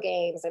video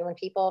games. And when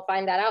people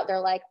find that out, they're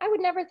like, I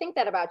would never think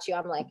that about you.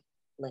 I'm like,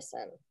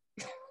 listen,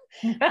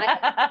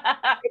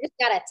 I just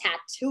got a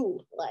tattoo,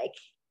 like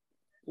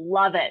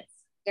love it.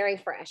 very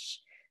fresh.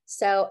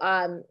 So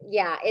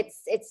yeah,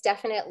 it's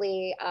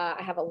definitely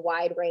I have a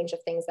wide range of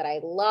things that I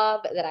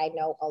love, that I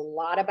know a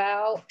lot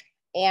about,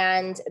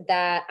 and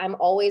that I'm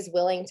always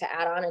willing to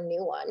add on a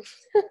new one.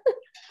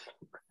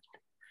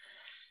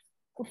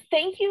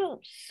 Thank you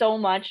so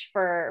much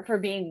for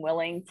being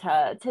willing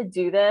to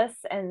do this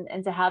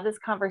and to have this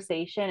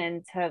conversation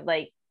and to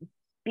like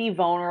be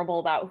vulnerable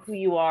about who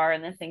you are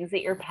and the things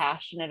that you're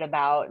passionate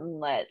about, and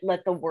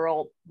let the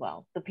world,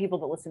 well, the people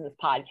that listen to this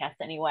podcast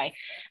anyway,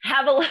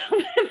 have a little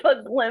bit of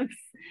a glimpse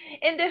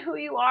into who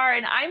you are.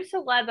 And I'm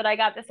so glad that I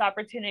got this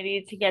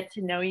opportunity to get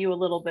to know you a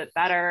little bit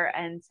better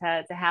and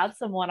to have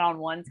some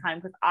one-on-one time,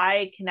 because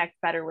I connect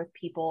better with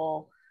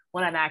people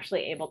when I'm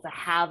actually able to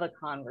have a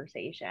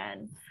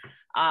conversation.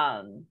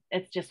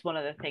 It's just one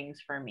of the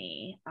things for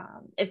me.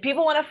 If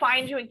people want to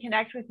find you and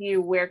connect with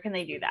you, where can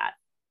they do that?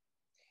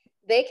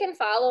 They can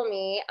follow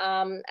me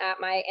at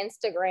my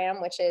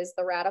Instagram, which is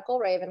the Radical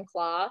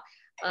Ravenclaw,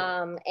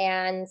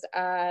 and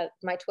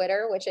my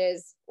Twitter, which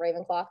is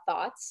Ravenclaw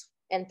Thoughts,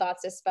 and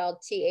Thoughts is spelled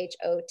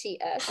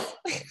THOTS.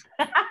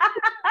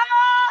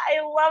 I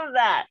love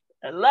that.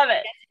 I love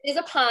it. It is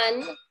a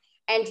pun,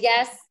 and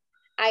yes,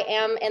 I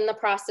am in the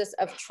process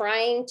of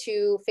trying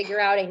to figure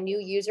out a new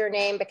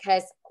username,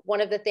 because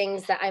one of the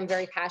things that I'm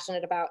very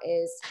passionate about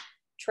is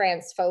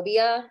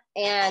transphobia,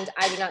 and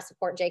I do not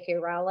support J.K.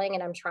 Rowling,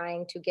 and I'm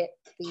trying to get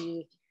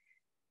the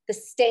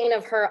stain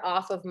of her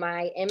off of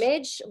my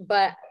image,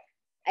 but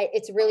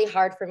it's really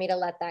hard for me to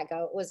let that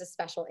go. It was a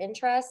special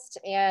interest,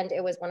 and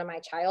it was one of my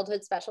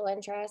childhood special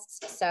interests,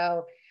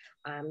 so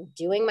I'm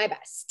doing my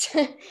best.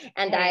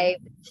 And I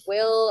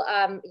will,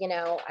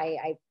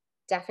 I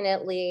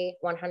definitely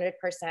 100%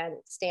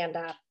 stand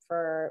up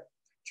for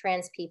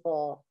trans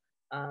people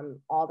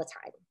all the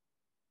time.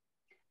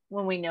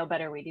 When we know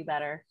better, we do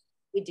better.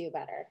 We do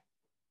better.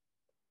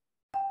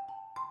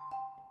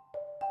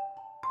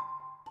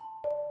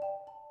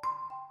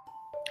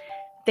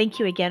 Thank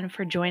you again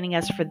for joining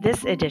us for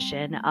this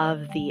edition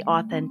of the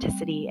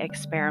Authenticity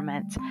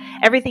Experiment.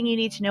 Everything you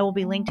need to know will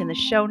be linked in the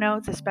show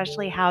notes,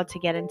 especially how to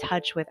get in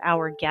touch with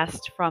our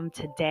guest from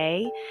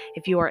today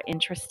if you are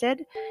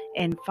interested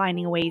in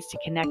finding ways to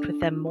connect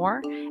with them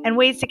more, and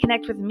ways to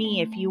connect with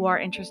me if you are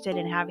interested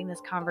in having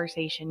this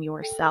conversation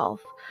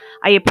yourself.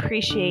 I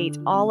appreciate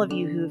all of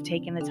you who have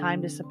taken the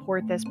time to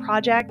support this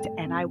project,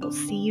 and I will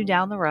see you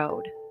down the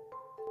road.